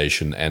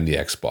PlayStation and the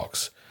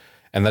Xbox.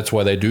 And that's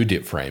why they do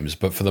dip frames.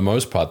 But for the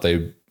most part,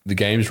 the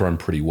games run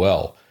pretty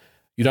well.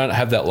 You don't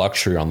have that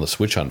luxury on the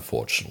Switch,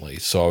 unfortunately.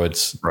 So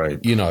it's, right.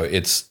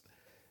 It's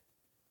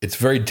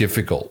very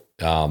difficult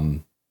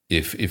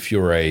if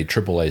you're a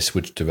AAA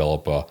Switch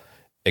developer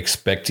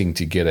expecting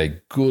to get a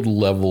good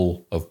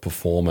level of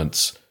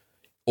performance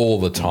all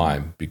the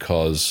time,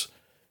 because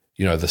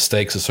the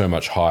stakes are so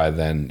much higher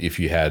than if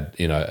you had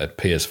a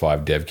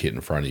PS5 dev kit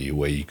in front of you,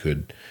 where you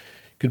could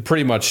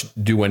pretty much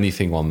do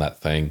anything on that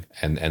thing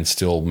and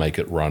still make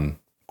it run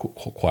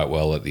quite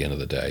well at the end of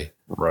the day.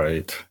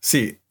 Right.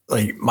 See,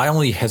 like, my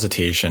only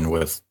hesitation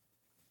with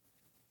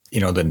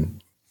the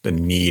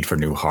need for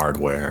new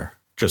hardware,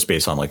 just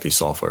based on like these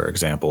software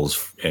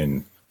examples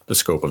in the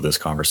scope of this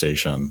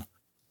conversation,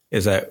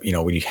 is that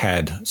we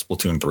had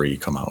Splatoon 3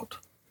 come out.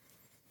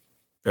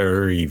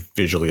 Very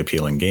visually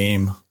appealing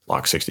game,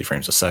 lock 60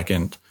 frames a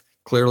second.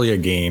 Clearly a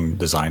game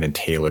designed and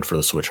tailored for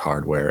the Switch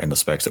hardware and the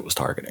specs it was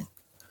targeting.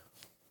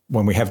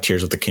 When we have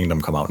Tears of the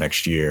Kingdom come out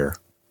next year,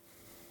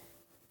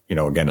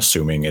 again,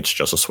 assuming it's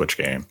just a Switch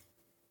game,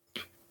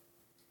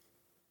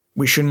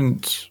 we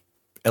shouldn't,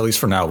 at least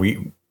for now,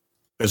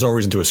 there's no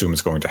reason to assume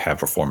it's going to have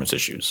performance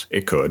issues.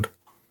 It could.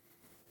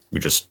 We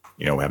just,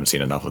 haven't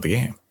seen enough of the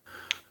game.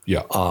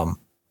 Yeah.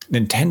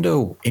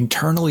 Nintendo,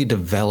 internally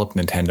developed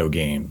Nintendo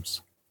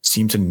games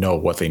seem to know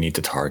what they need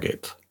to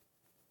target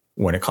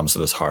when it comes to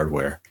this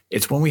hardware.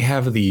 It's when we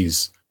have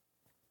these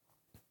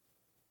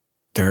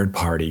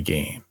third-party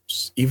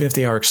games, even if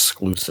they are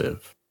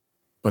exclusive,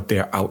 but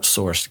they're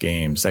outsourced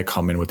games that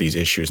come in with these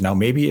issues. Now,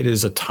 maybe it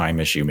is a time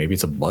issue. Maybe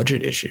it's a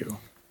budget issue.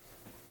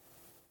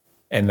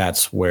 And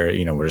that's where,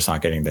 we're just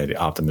not getting the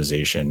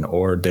optimization,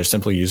 or they're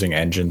simply using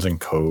engines and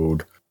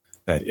code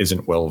that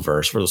isn't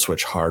well-versed for the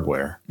Switch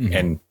hardware. Mm-hmm.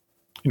 And,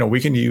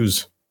 we can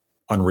use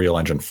Unreal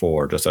Engine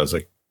 4 just as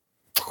a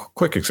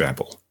quick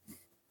example.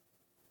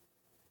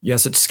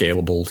 Yes, it's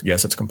scalable.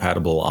 Yes, it's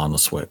compatible on the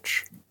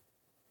Switch.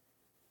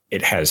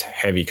 It has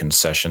heavy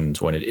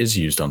concessions when it is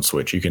used on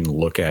Switch. You can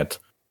look at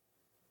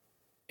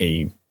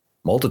a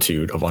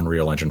multitude of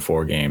Unreal Engine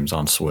 4 games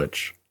on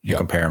Switch. You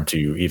compare them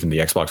to even the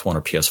Xbox One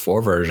or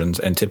PS4 versions,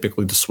 and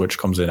typically the Switch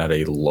comes in at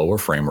a lower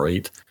frame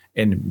rate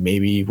and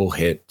maybe will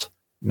hit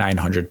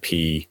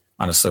 900p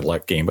on a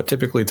select game, but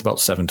typically it's about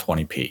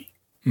 720p.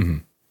 Mm-hmm.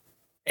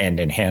 And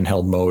in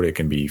handheld mode, it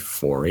can be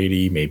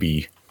 480,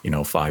 maybe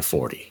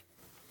 540.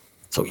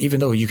 So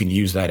even though you can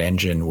use that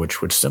engine,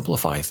 which would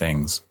simplify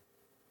things,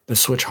 the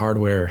Switch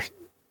hardware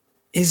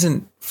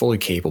isn't fully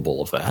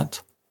capable of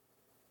that.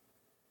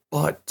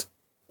 But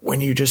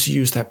when you just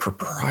use that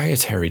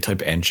proprietary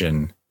type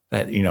engine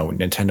that,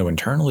 Nintendo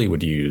internally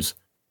would use,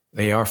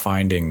 they are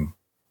finding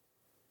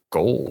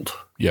gold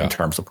in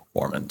terms of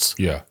performance.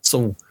 Yeah.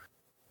 So,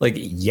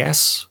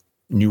 yes,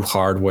 new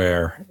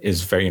hardware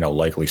is very,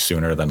 likely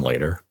sooner than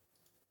later.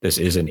 This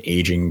is an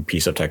aging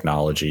piece of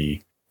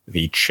technology.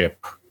 The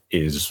chip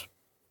is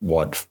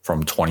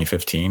from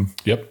 2015?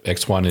 Yep.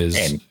 X1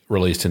 is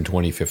released in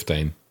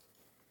 2015.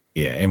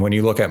 Yeah. And when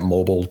you look at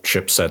mobile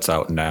chipsets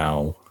out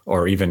now,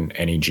 or even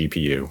any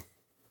GPU,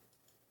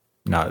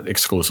 not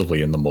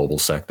exclusively in the mobile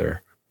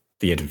sector,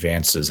 the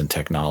advances in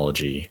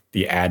technology,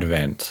 the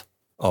advent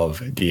of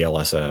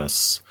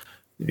DLSS,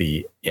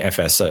 the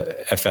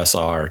FSR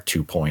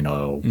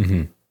 2.0,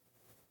 mm-hmm.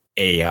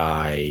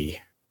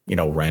 AI,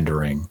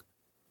 rendering,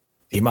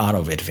 the amount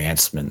of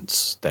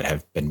advancements that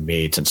have been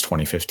made since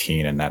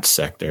 2015 in that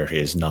sector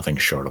is nothing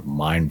short of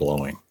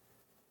mind-blowing.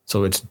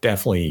 So it's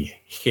definitely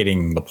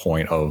hitting the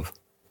point of,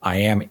 I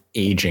am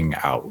aging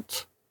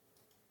out.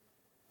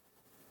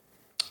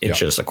 It's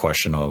just a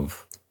question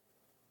of,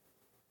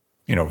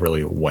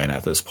 really when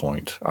at this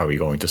point are we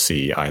going to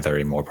see either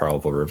a more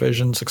powerful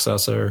revision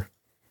successor,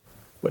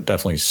 but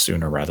definitely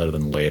sooner rather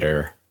than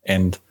later.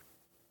 And,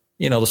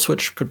 the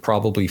Switch could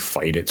probably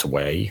fight its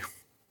way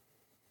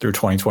through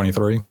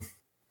 2023,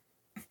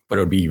 but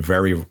it would be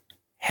very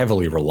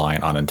heavily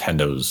reliant on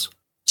Nintendo's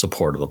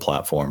support of the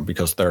platform,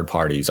 because third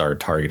parties are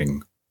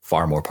targeting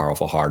far more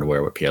powerful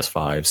hardware with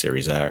PS5,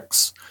 Series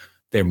X.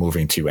 They're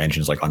moving to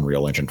engines like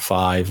Unreal Engine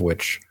 5,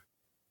 which,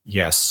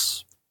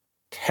 yes,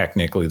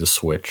 technically the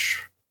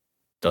Switch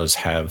does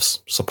have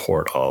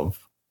support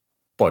of,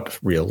 but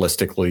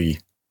realistically,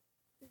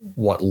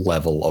 what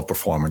level of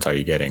performance are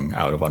you getting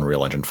out of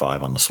Unreal Engine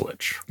 5 on the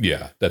Switch?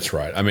 Yeah, that's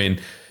right. I mean,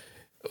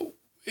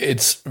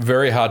 it's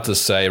very hard to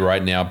say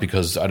right now,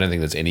 because I don't think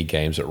there's any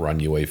games that run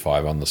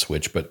UE5 on the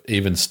Switch, but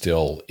even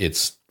still,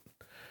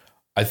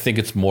 I think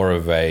it's more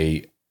of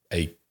a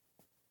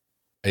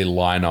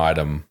line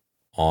item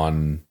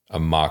on a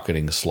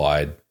marketing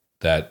slide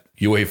that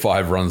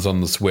UE5 runs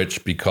on the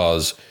Switch,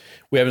 because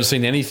we haven't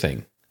seen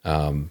anything,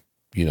 and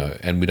we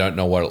don't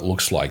know what it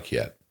looks like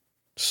yet.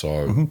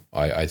 So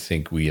I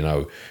think we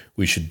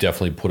should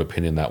definitely put a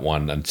pin in that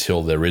one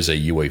until there is a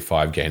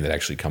UE5 game that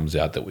actually comes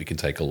out that we can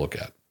take a look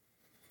at.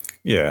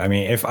 Yeah, I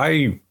mean, if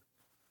I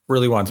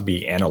really want to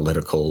be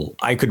analytical,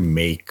 I could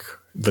make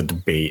the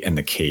debate and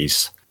the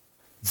case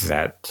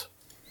that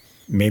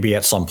maybe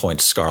at some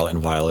point Scarlet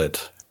and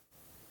Violet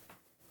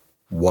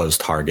was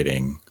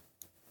targeting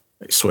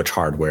Switch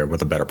hardware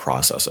with a better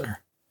processor.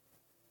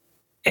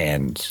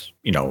 And,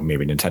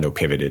 maybe Nintendo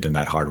pivoted and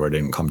that hardware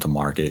didn't come to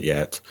market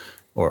yet,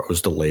 or it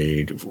was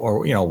delayed,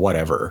 or,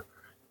 whatever.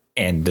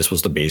 And this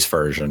was the base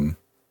version.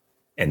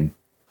 And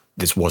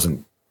this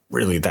wasn't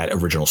really that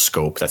original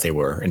scope that they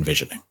were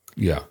envisioning.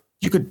 Yeah.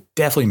 You could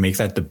definitely make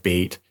that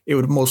debate. It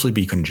would mostly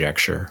be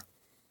conjecture.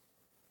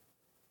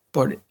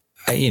 But,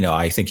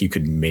 I think you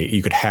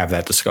could have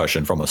that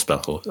discussion from a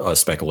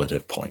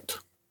speculative point.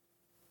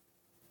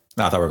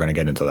 Not that we're going to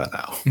get into that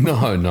now. No.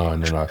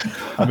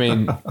 I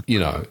mean,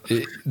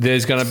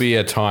 there's going to be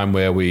a time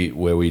where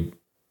we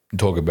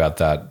talk about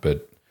that.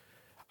 But,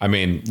 I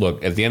mean,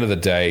 look, at the end of the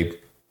day,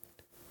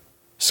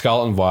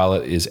 Scarlet and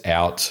Violet is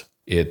out.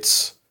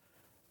 It's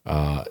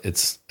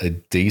a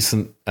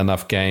decent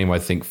enough game. I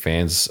think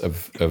fans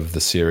of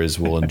the series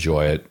will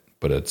enjoy it.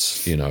 But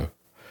it's,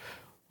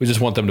 we just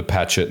want them to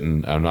patch it,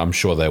 and I'm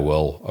sure they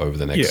will over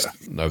the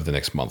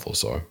next month or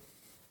so.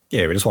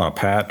 Yeah, we just want a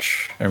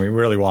patch, and we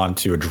really want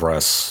to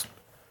address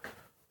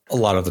a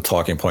lot of the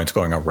talking points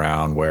going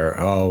around where,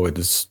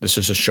 this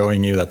is just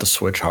showing you that the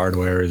Switch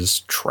hardware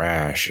is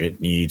trash. It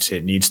needs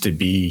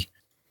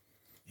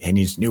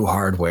new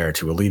hardware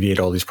to alleviate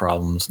all these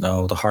problems.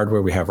 No, the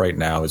hardware we have right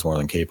now is more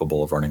than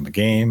capable of running the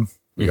game.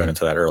 We got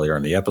into that earlier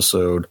in the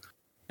episode,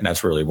 and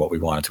that's really what we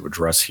wanted to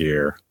address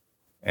here.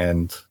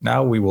 And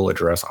now we will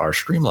address our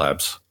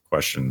Streamlabs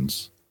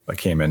questions that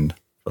came in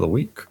for the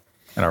week.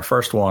 And our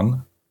first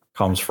one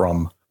comes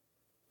from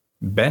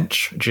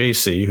Bench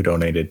JC, who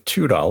donated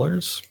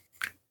 $2,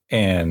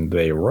 and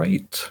they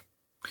write,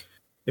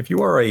 if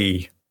you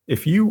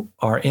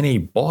are in a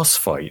boss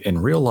fight in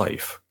real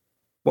life,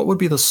 what would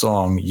be the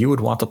song you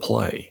would want to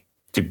play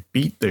to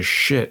beat the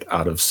shit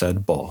out of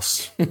said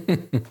boss?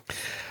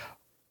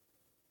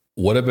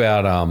 What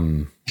about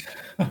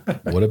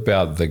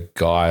the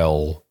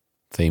Guile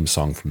theme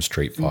song from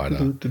Street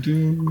Fighter?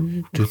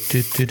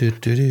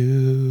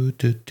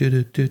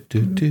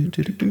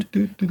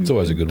 It's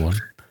always a good one.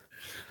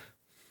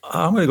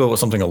 I'm going to go with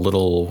something a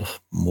little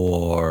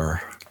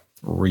more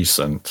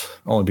recent,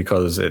 only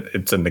because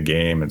it's in the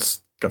game.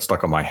 It's got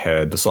stuck in my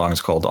head. The song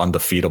is called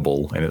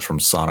Undefeatable, and it's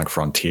from Sonic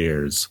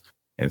Frontiers.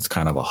 And it's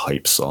kind of a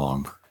hype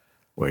song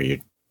where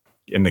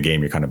in the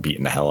game, you're kind of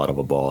beating the hell out of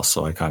a boss.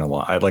 So I kind of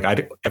want,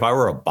 if I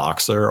were a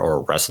boxer or a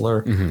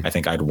wrestler, I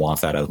think I'd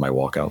want that as my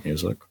walkout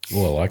music.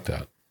 Oh, I like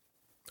that.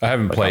 I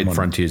haven't played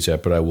Frontiers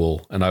yet, but I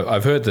will. And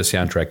I've heard the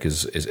soundtrack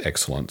is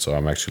excellent, so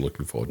I'm actually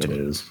looking forward to it.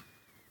 It is.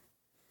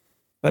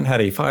 Then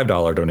had a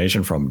 $5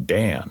 donation from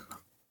Dan.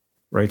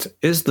 Writes,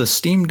 is the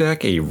Steam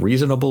Deck a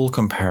reasonable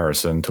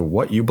comparison to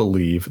what you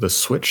believe the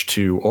Switch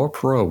 2 or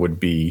Pro would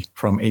be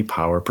from a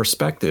power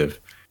perspective?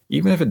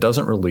 Even if it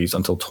doesn't release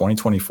until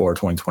 2024,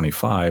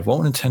 2025,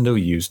 won't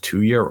Nintendo use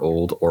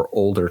 2-year-old or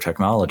older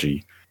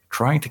technology,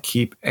 trying to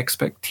keep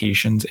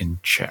expectations in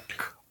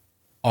check?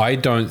 I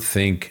don't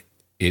think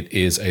it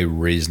is a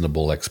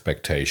reasonable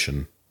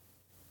expectation.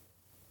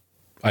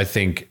 I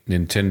think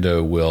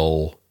Nintendo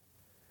will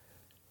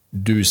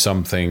do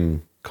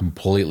something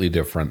completely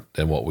different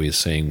than what we're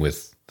seeing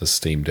with the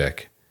Steam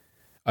Deck.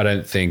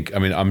 I'm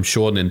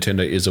sure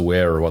Nintendo is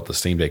aware of what the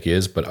Steam Deck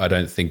is, but I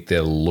don't think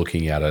they're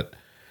looking at it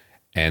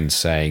and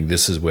saying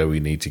this is where we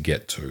need to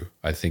get to.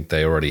 I think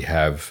they already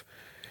have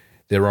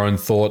their own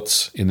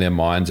thoughts in their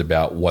minds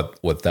about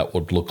what that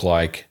would look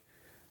like.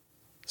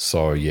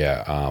 So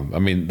yeah,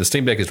 the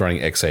Steam Deck is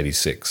running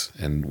x86,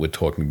 and we're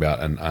talking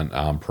about an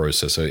ARM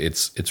processor.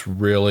 It's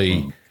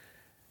really,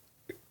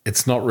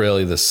 it's not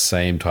really the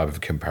same type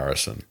of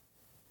comparison.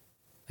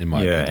 In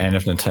my opinion. And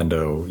if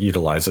Nintendo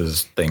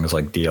utilizes things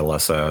like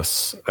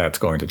DLSS, that's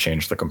going to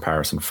change the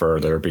comparison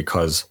further,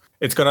 because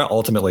it's going to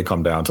ultimately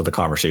come down to the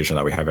conversation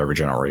that we have every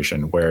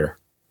generation, where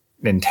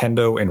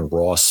Nintendo in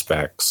raw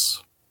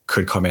specs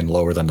could come in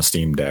lower than the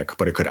Steam Deck,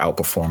 but it could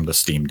outperform the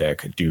Steam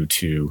Deck due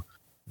to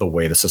the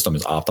way the system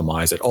is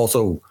optimized. It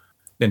also,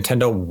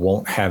 Nintendo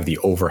won't have the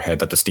overhead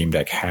that the Steam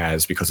Deck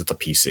has because it's a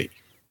PC.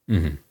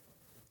 Mm-hmm.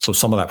 So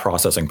some of that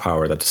processing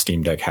power that the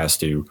Steam Deck has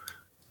to,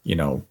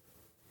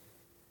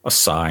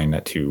 assign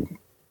to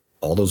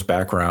all those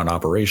background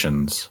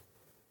operations,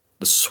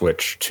 the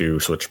Switch 2,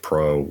 Switch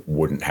Pro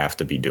wouldn't have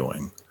to be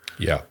doing.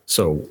 Yeah.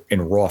 So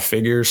in raw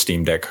figures,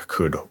 Steam Deck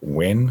could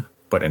win,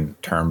 but in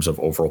terms of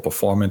overall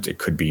performance, it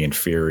could be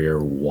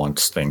inferior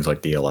once things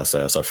like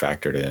DLSS are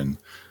factored in.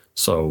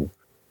 So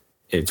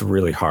it's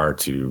really hard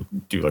to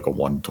do like a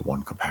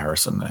one-to-one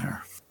comparison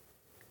there.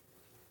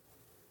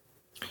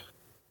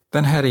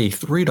 Then had a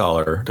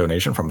 $3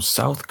 donation from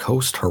South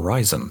Coast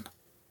Horizon.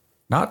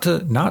 Not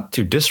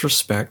to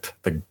disrespect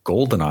the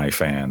GoldenEye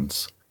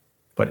fans,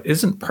 but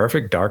isn't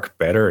Perfect Dark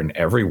better in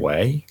every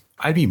way?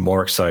 I'd be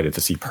more excited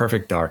to see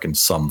Perfect Dark in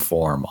some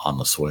form on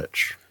the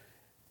Switch.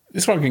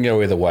 This one can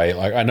go either way.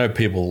 Like, I know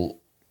people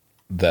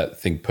that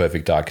think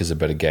Perfect Dark is a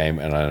better game,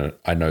 and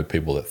I know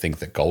people that think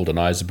that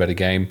GoldenEye is a better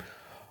game.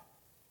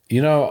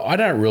 I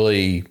don't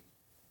really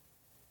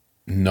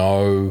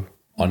know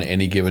on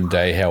any given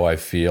day how I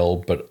feel,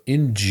 but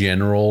in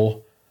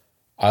general,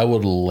 I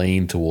would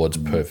lean towards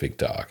Perfect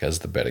Dark as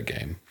the better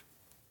game.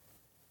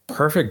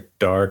 Perfect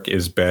Dark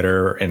is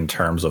better in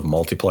terms of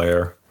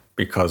multiplayer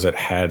because it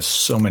had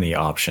so many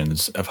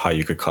options of how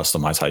you could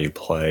customize how you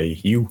play.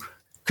 You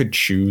could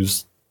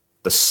choose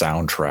the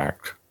soundtrack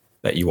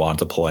that you want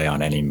to play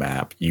on any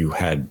map. You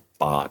had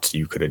bots.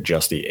 You could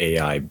adjust the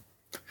AI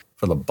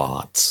for the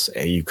bots.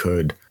 You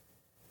could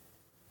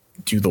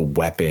do the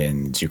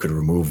weapons. You could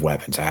remove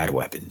weapons, add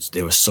weapons.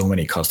 There was so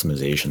many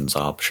customizations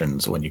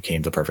options when you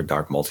came to Perfect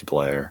Dark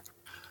multiplayer.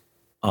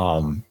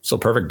 So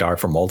Perfect Dark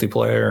for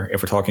multiplayer,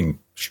 if we're talking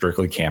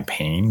strictly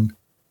campaign,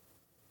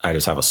 I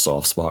just have a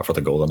soft spot for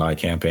the GoldenEye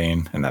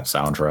campaign and that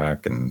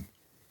soundtrack. And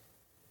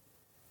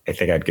I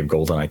think I'd give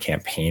GoldenEye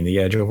campaign the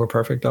edge over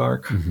Perfect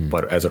Dark. Mm-hmm.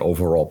 But as an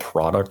overall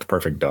product,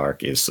 Perfect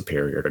Dark is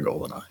superior to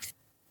GoldenEye.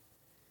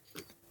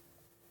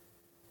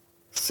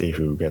 See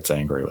who gets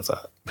angry with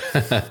that.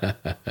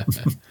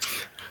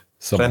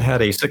 Then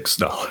had a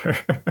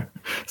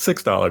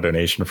 $6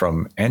 donation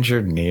from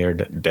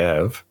Engineered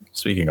Dev.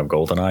 Speaking of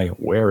GoldenEye,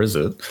 where is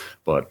it?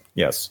 But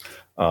yes,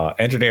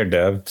 Engineered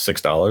Dev,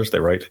 $6. They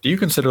write, do you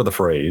consider the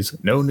phrase,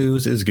 no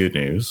news is good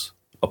news,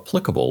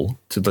 applicable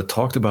to the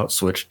talked about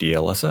Switch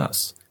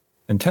DLSS?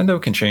 Nintendo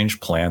can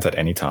change plans at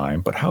any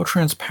time, but how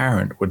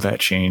transparent would that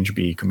change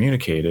be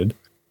communicated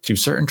to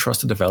certain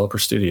trusted developer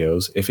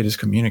studios if it is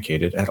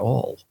communicated at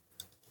all?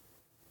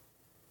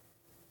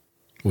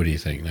 What do you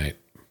think, Nate?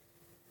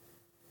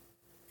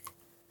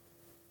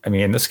 I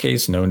mean, in this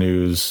case, no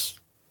news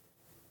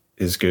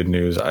is good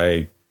news.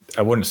 I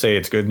wouldn't say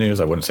it's good news.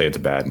 I wouldn't say it's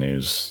bad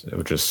news. I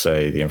would just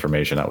say the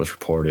information that was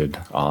reported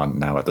on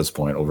now at this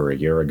point over a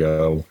year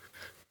ago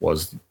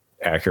was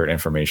accurate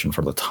information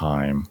for the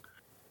time.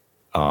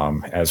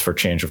 As for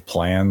change of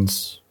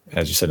plans,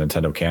 as you said,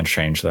 Nintendo can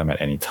change them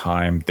at any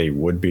time. They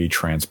would be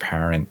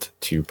transparent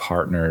to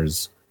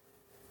partners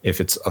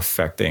if it's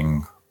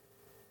affecting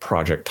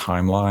project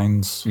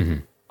timelines.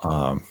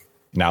 Mm-hmm.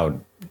 Now,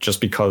 just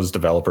because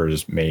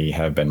developers may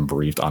have been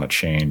briefed on a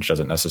change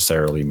doesn't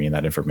necessarily mean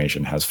that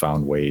information has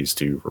found ways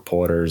to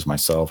reporters,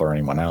 myself, or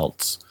anyone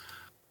else.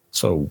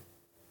 So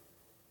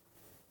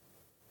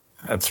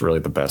that's really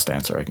the best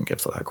answer I can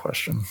give to that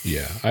question.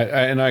 Yeah,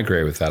 I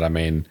agree with that. I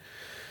mean,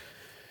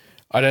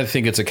 I don't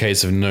think it's a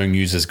case of no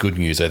news is good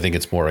news. I think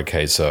it's more a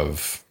case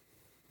of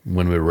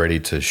when we're ready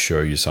to show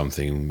you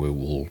something, we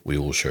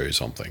will show you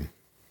something.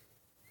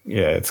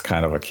 Yeah, it's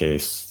kind of a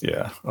case,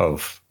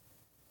 of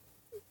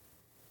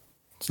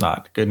it's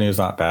not good news,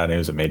 not bad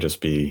news. It may just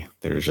be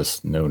there's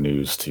just no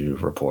news to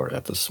report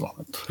at this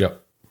moment.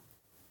 Yep.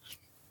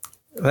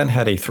 Then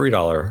had a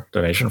 $3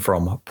 donation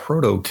from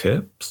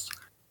Prototips.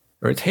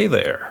 Right, hey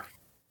there.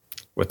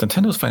 With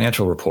Nintendo's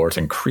financial reports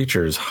and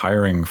creatures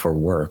hiring for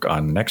work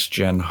on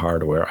next-gen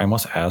hardware, I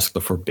must ask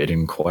the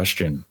forbidden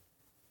question.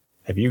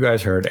 Have you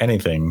guys heard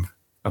anything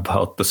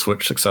about the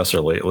Switch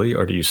successor lately,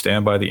 or do you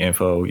stand by the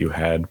info you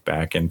had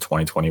back in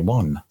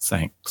 2021?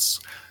 Thanks.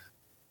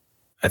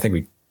 I think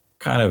we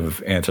kind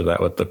of answered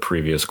that with the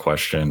previous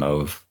question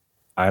of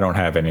I don't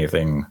have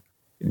anything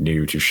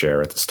new to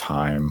share at this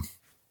time.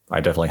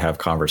 I definitely have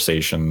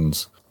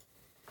conversations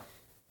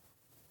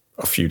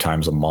a few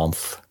times a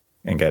month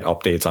and get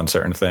updates on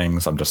certain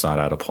things. I'm just not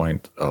at a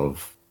point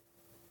of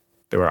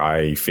where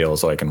I feel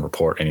as though I can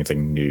report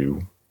anything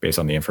new based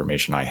on the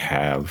information I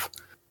have.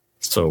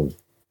 So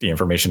the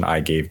information I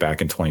gave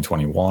back in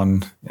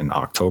 2021, in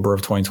October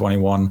of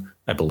 2021,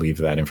 I believe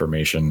that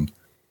information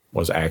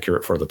was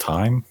accurate for the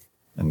time.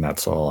 And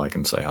that's all I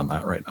can say on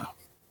that right now.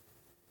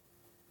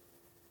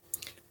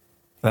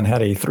 Then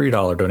had a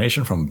 $3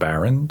 donation from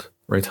Baron.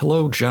 Right,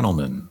 hello,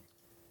 gentlemen.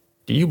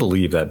 Do you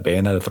believe that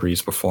Bayonetta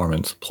 3's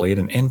performance played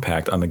an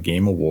impact on the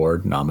Game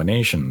Award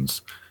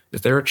nominations?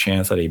 Is there a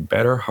chance that a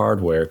better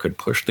hardware could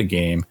push the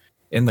game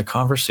in the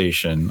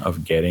conversation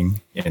of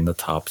getting in the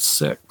top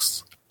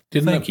 6?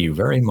 Thank you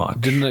very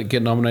much. Didn't it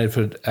get nominated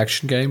for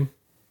Action Game?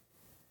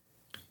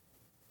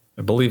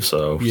 I believe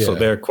so. Yeah. So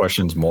their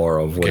question's more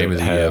of what Game of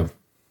the Year.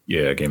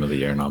 Yeah, Game of the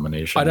Year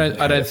nomination.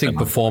 I don't think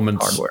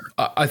performance.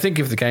 Hardware. I think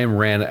if the game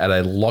ran at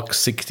a lock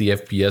 60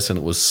 FPS and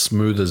it was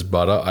smooth as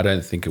butter, I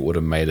don't think it would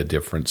have made a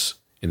difference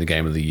in the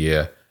Game of the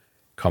Year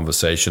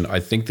conversation. I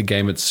think the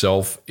game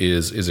itself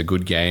is a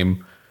good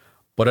game,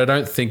 but I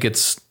don't think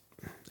it's.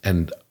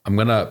 And I'm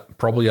gonna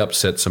probably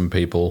upset some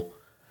people,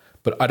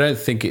 but I don't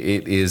think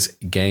it is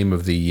Game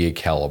of the Year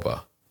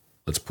caliber.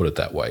 Let's put it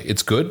that way.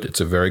 It's good.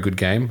 It's a very good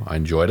game. I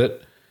enjoyed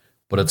it,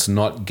 but it's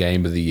not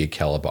Game of the Year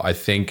caliber. I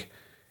think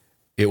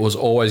it was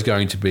always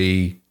going to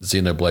be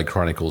Xenoblade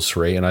Chronicles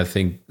 3, and I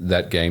think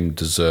that game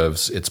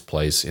deserves its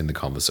place in the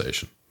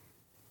conversation.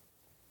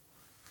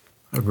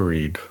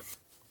 Agreed.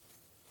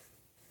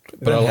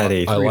 But I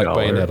like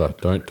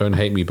Bayonetta. Don't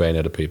hate me,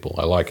 Bayonetta people.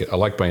 I like it. I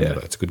like Bayonetta.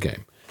 Yeah. It's a good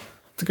game.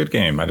 It's a good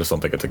game. I just don't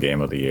think it's a Game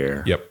of the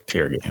Year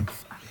tier game.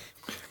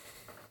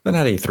 Then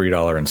had a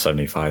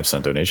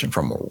 $3.75 donation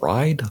from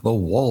Ride the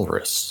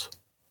Walrus.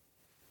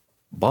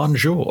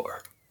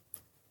 Bonjour.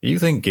 Do you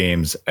think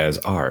games as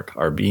art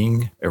are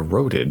being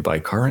eroded by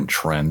current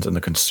trends in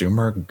the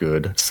consumer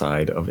good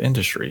side of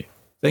industry?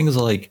 Things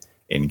like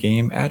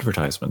in-game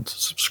advertisements,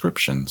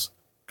 subscriptions,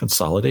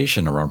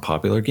 consolidation around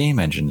popular game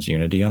engines,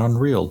 Unity and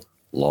Unreal,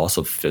 loss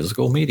of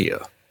physical media.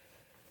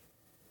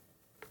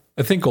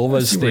 I think all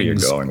those things. Where you're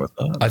going with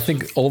that. I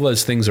think all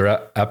those things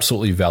are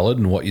absolutely valid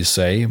in what you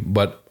say,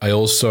 but I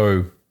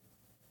also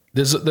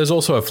there's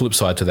also a flip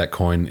side to that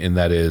coin, and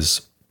that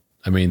is,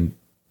 I mean,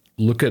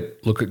 look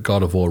at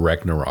God of War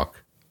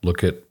Ragnarok.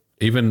 Look at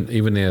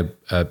even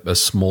a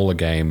smaller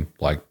game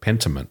like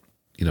Pentiment.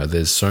 You know,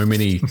 there's so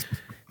many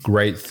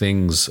great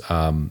things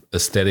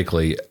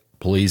aesthetically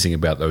pleasing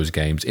about those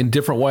games in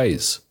different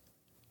ways,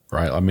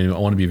 right? I mean, I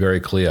want to be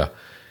very clear.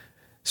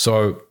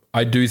 So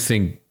I do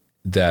think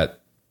that,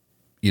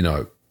 you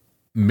know,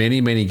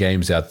 many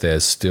games out there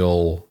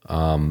still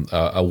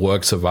are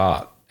works of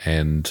art,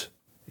 and,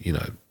 you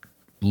know,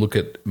 look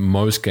at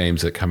most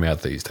games that come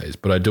out these days.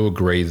 But I do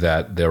agree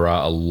that there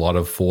are a lot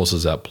of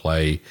forces at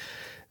play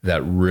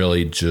that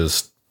really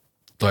just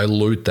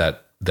dilute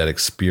that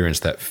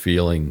experience, that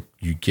feeling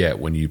you get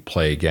when you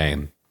play a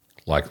game,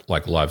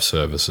 like live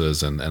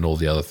services and all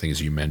the other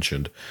things you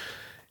mentioned.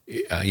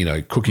 You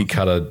know, cookie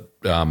cutter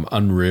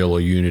Unreal or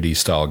Unity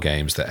style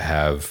games that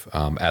have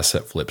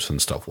asset flips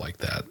and stuff like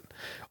that.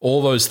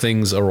 All those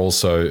things are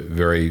also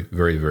very,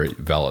 very, very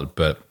valid.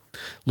 But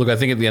look, I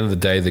think at the end of the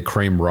day, the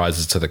cream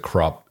rises to the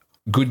crop.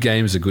 Good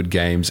games are good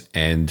games,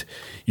 and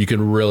you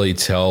can really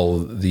tell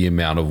the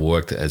amount of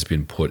work that has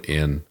been put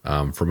in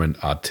from an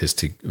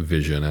artistic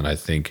vision. And I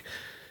think,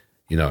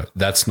 you know,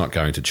 that's not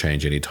going to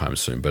change anytime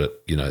soon.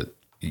 But, you know,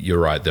 you're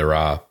right. There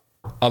are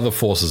other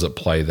forces at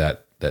play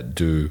that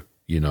do,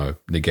 you know,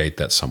 negate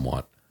that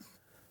somewhat.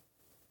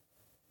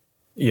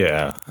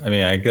 Yeah. I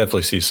mean, I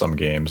definitely see some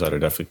games that are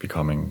definitely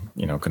becoming,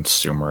 you know,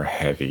 consumer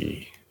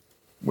heavy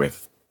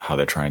with how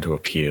they're trying to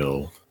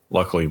appeal.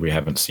 Luckily, we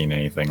haven't seen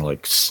anything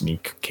like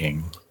Sneak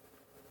King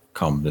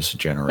come this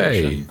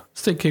generation. Hey,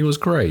 Sneak King was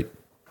great.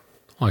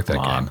 I like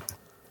that game.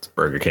 It's a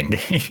Burger King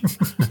game.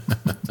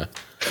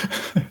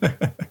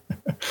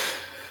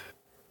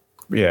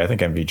 Yeah, I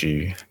think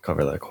MVG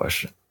covered that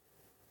question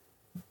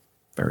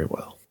very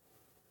well.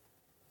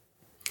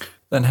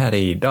 Then had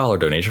a $1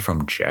 donation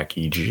from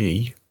Jackie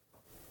G.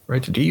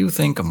 Right? Do you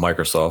think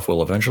Microsoft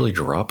will eventually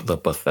drop the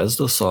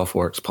Bethesda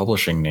Softworks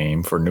publishing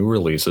name for new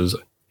releases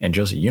and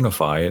just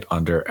unify it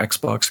under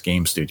Xbox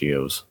Game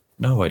Studios?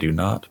 No, I do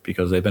not,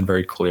 because they've been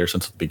very clear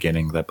since the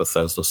beginning that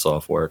Bethesda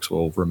Softworks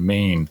will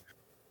remain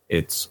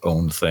its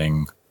own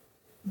thing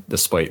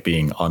despite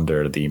being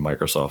under the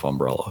Microsoft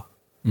umbrella.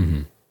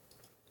 Mm-hmm.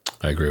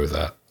 I agree with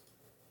that.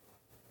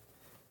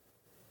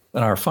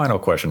 Then our final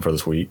question for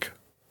this week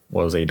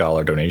was a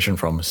 $1 donation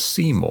from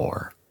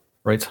Seymour.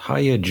 Writes,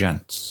 hiya,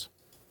 gents.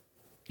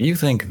 Do you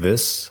think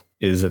this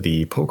is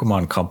the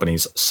Pokemon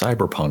Company's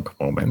cyberpunk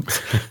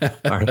moment?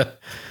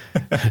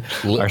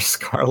 Are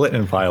Scarlet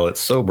and Violet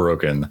so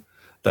broken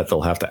that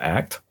they'll have to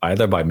act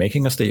either by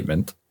making a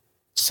statement,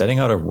 setting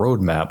out a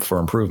roadmap for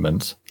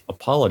improvements,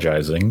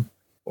 apologizing,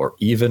 or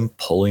even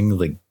pulling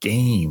the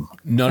game?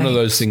 None of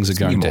those things are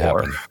going to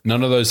happen.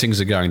 None of those things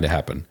are going to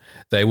happen.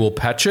 They will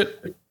patch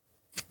it,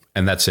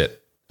 and that's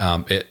it.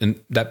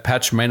 And that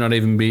patch may not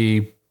even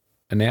be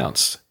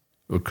announced.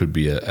 It could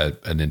be a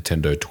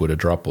Nintendo Twitter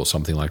drop or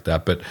something like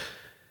that. But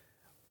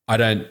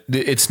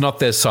it's not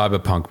their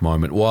cyberpunk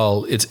moment.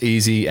 While it's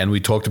easy, and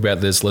we talked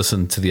about this,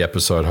 listen to the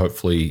episode.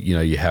 Hopefully, you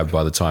know, you have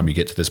by the time you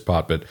get to this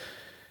part, but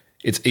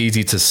it's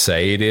easy to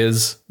say it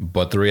is,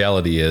 but the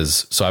reality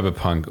is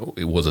cyberpunk,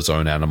 it was its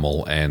own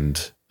animal.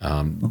 And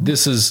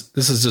this is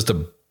just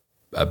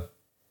a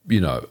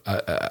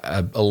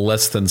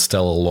less than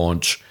stellar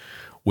launch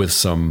with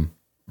some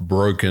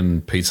broken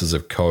pieces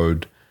of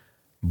code,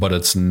 but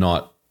it's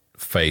not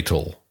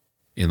fatal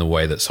in the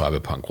way that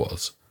cyberpunk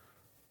was.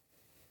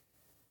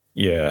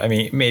 Yeah, I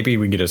mean, maybe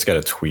we could just get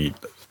a tweet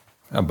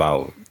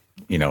about,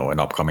 you know, an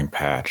upcoming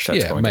patch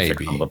that's going to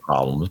fix some of the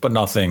problems, but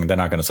nothing. They're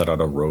not going to set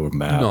out a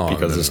roadmap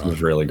because this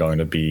is really going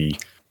to be.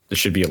 This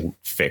should be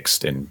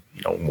fixed in,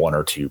 you know, 1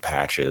 or 2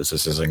 patches.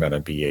 This isn't going to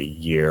be a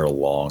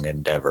year-long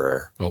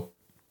endeavor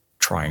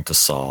trying to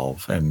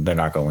solve, and they're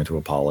not going to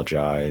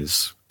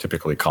apologize.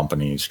 Typically,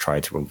 companies try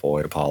to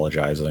avoid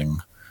apologizing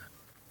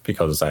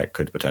because that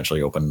could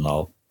potentially open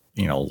up,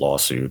 you know,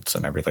 lawsuits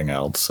and everything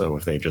else. So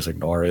if they just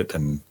ignore it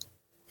and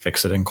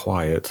fix it in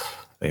quiet,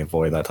 they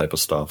avoid that type of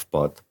stuff.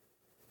 But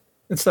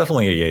it's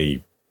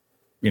definitely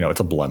it's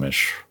a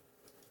blemish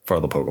for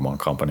the Pokemon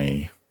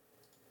Company,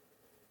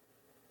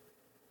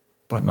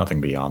 but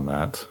nothing beyond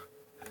that.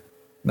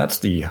 And that's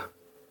the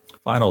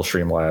final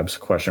Streamlabs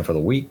question for the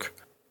week.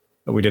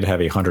 We did have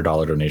a $100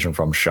 donation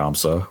from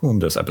Shamsa, whom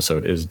this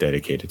episode is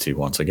dedicated to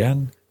once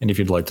again. And if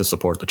you'd like to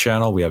support the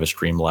channel, we have a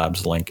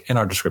Streamlabs link in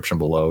our description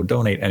below.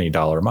 Donate any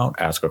dollar amount,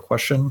 ask a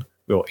question.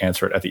 We'll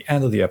answer it at the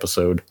end of the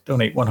episode.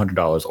 Donate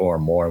 $100 or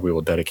more. We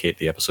will dedicate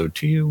the episode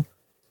to you.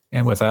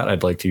 And with that,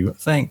 I'd like to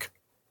thank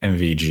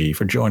MVG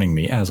for joining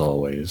me as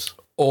always.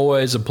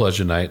 Always a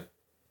pleasure, Nate.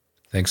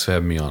 Thanks for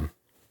having me on.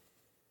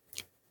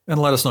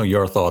 And let us know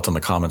your thoughts in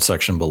the comment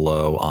section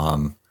below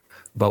on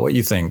about what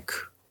you think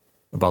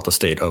about the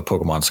state of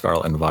Pokemon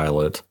Scarlet and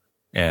Violet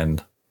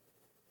and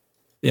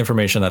the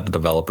information that the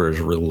developers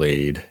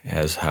relayed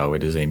as how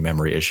it is a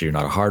memory issue,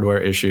 not a hardware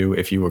issue.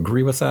 If you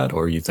agree with that,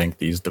 or you think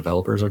these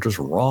developers are just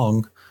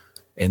wrong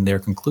in their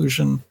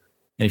conclusion.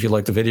 And if you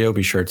liked the video,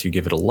 be sure to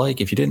give it a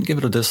like. If you didn't, give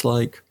it a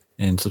dislike,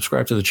 and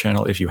subscribe to the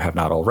channel if you have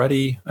not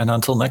already. And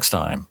until next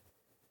time,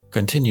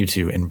 continue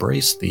to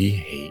embrace the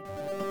hate.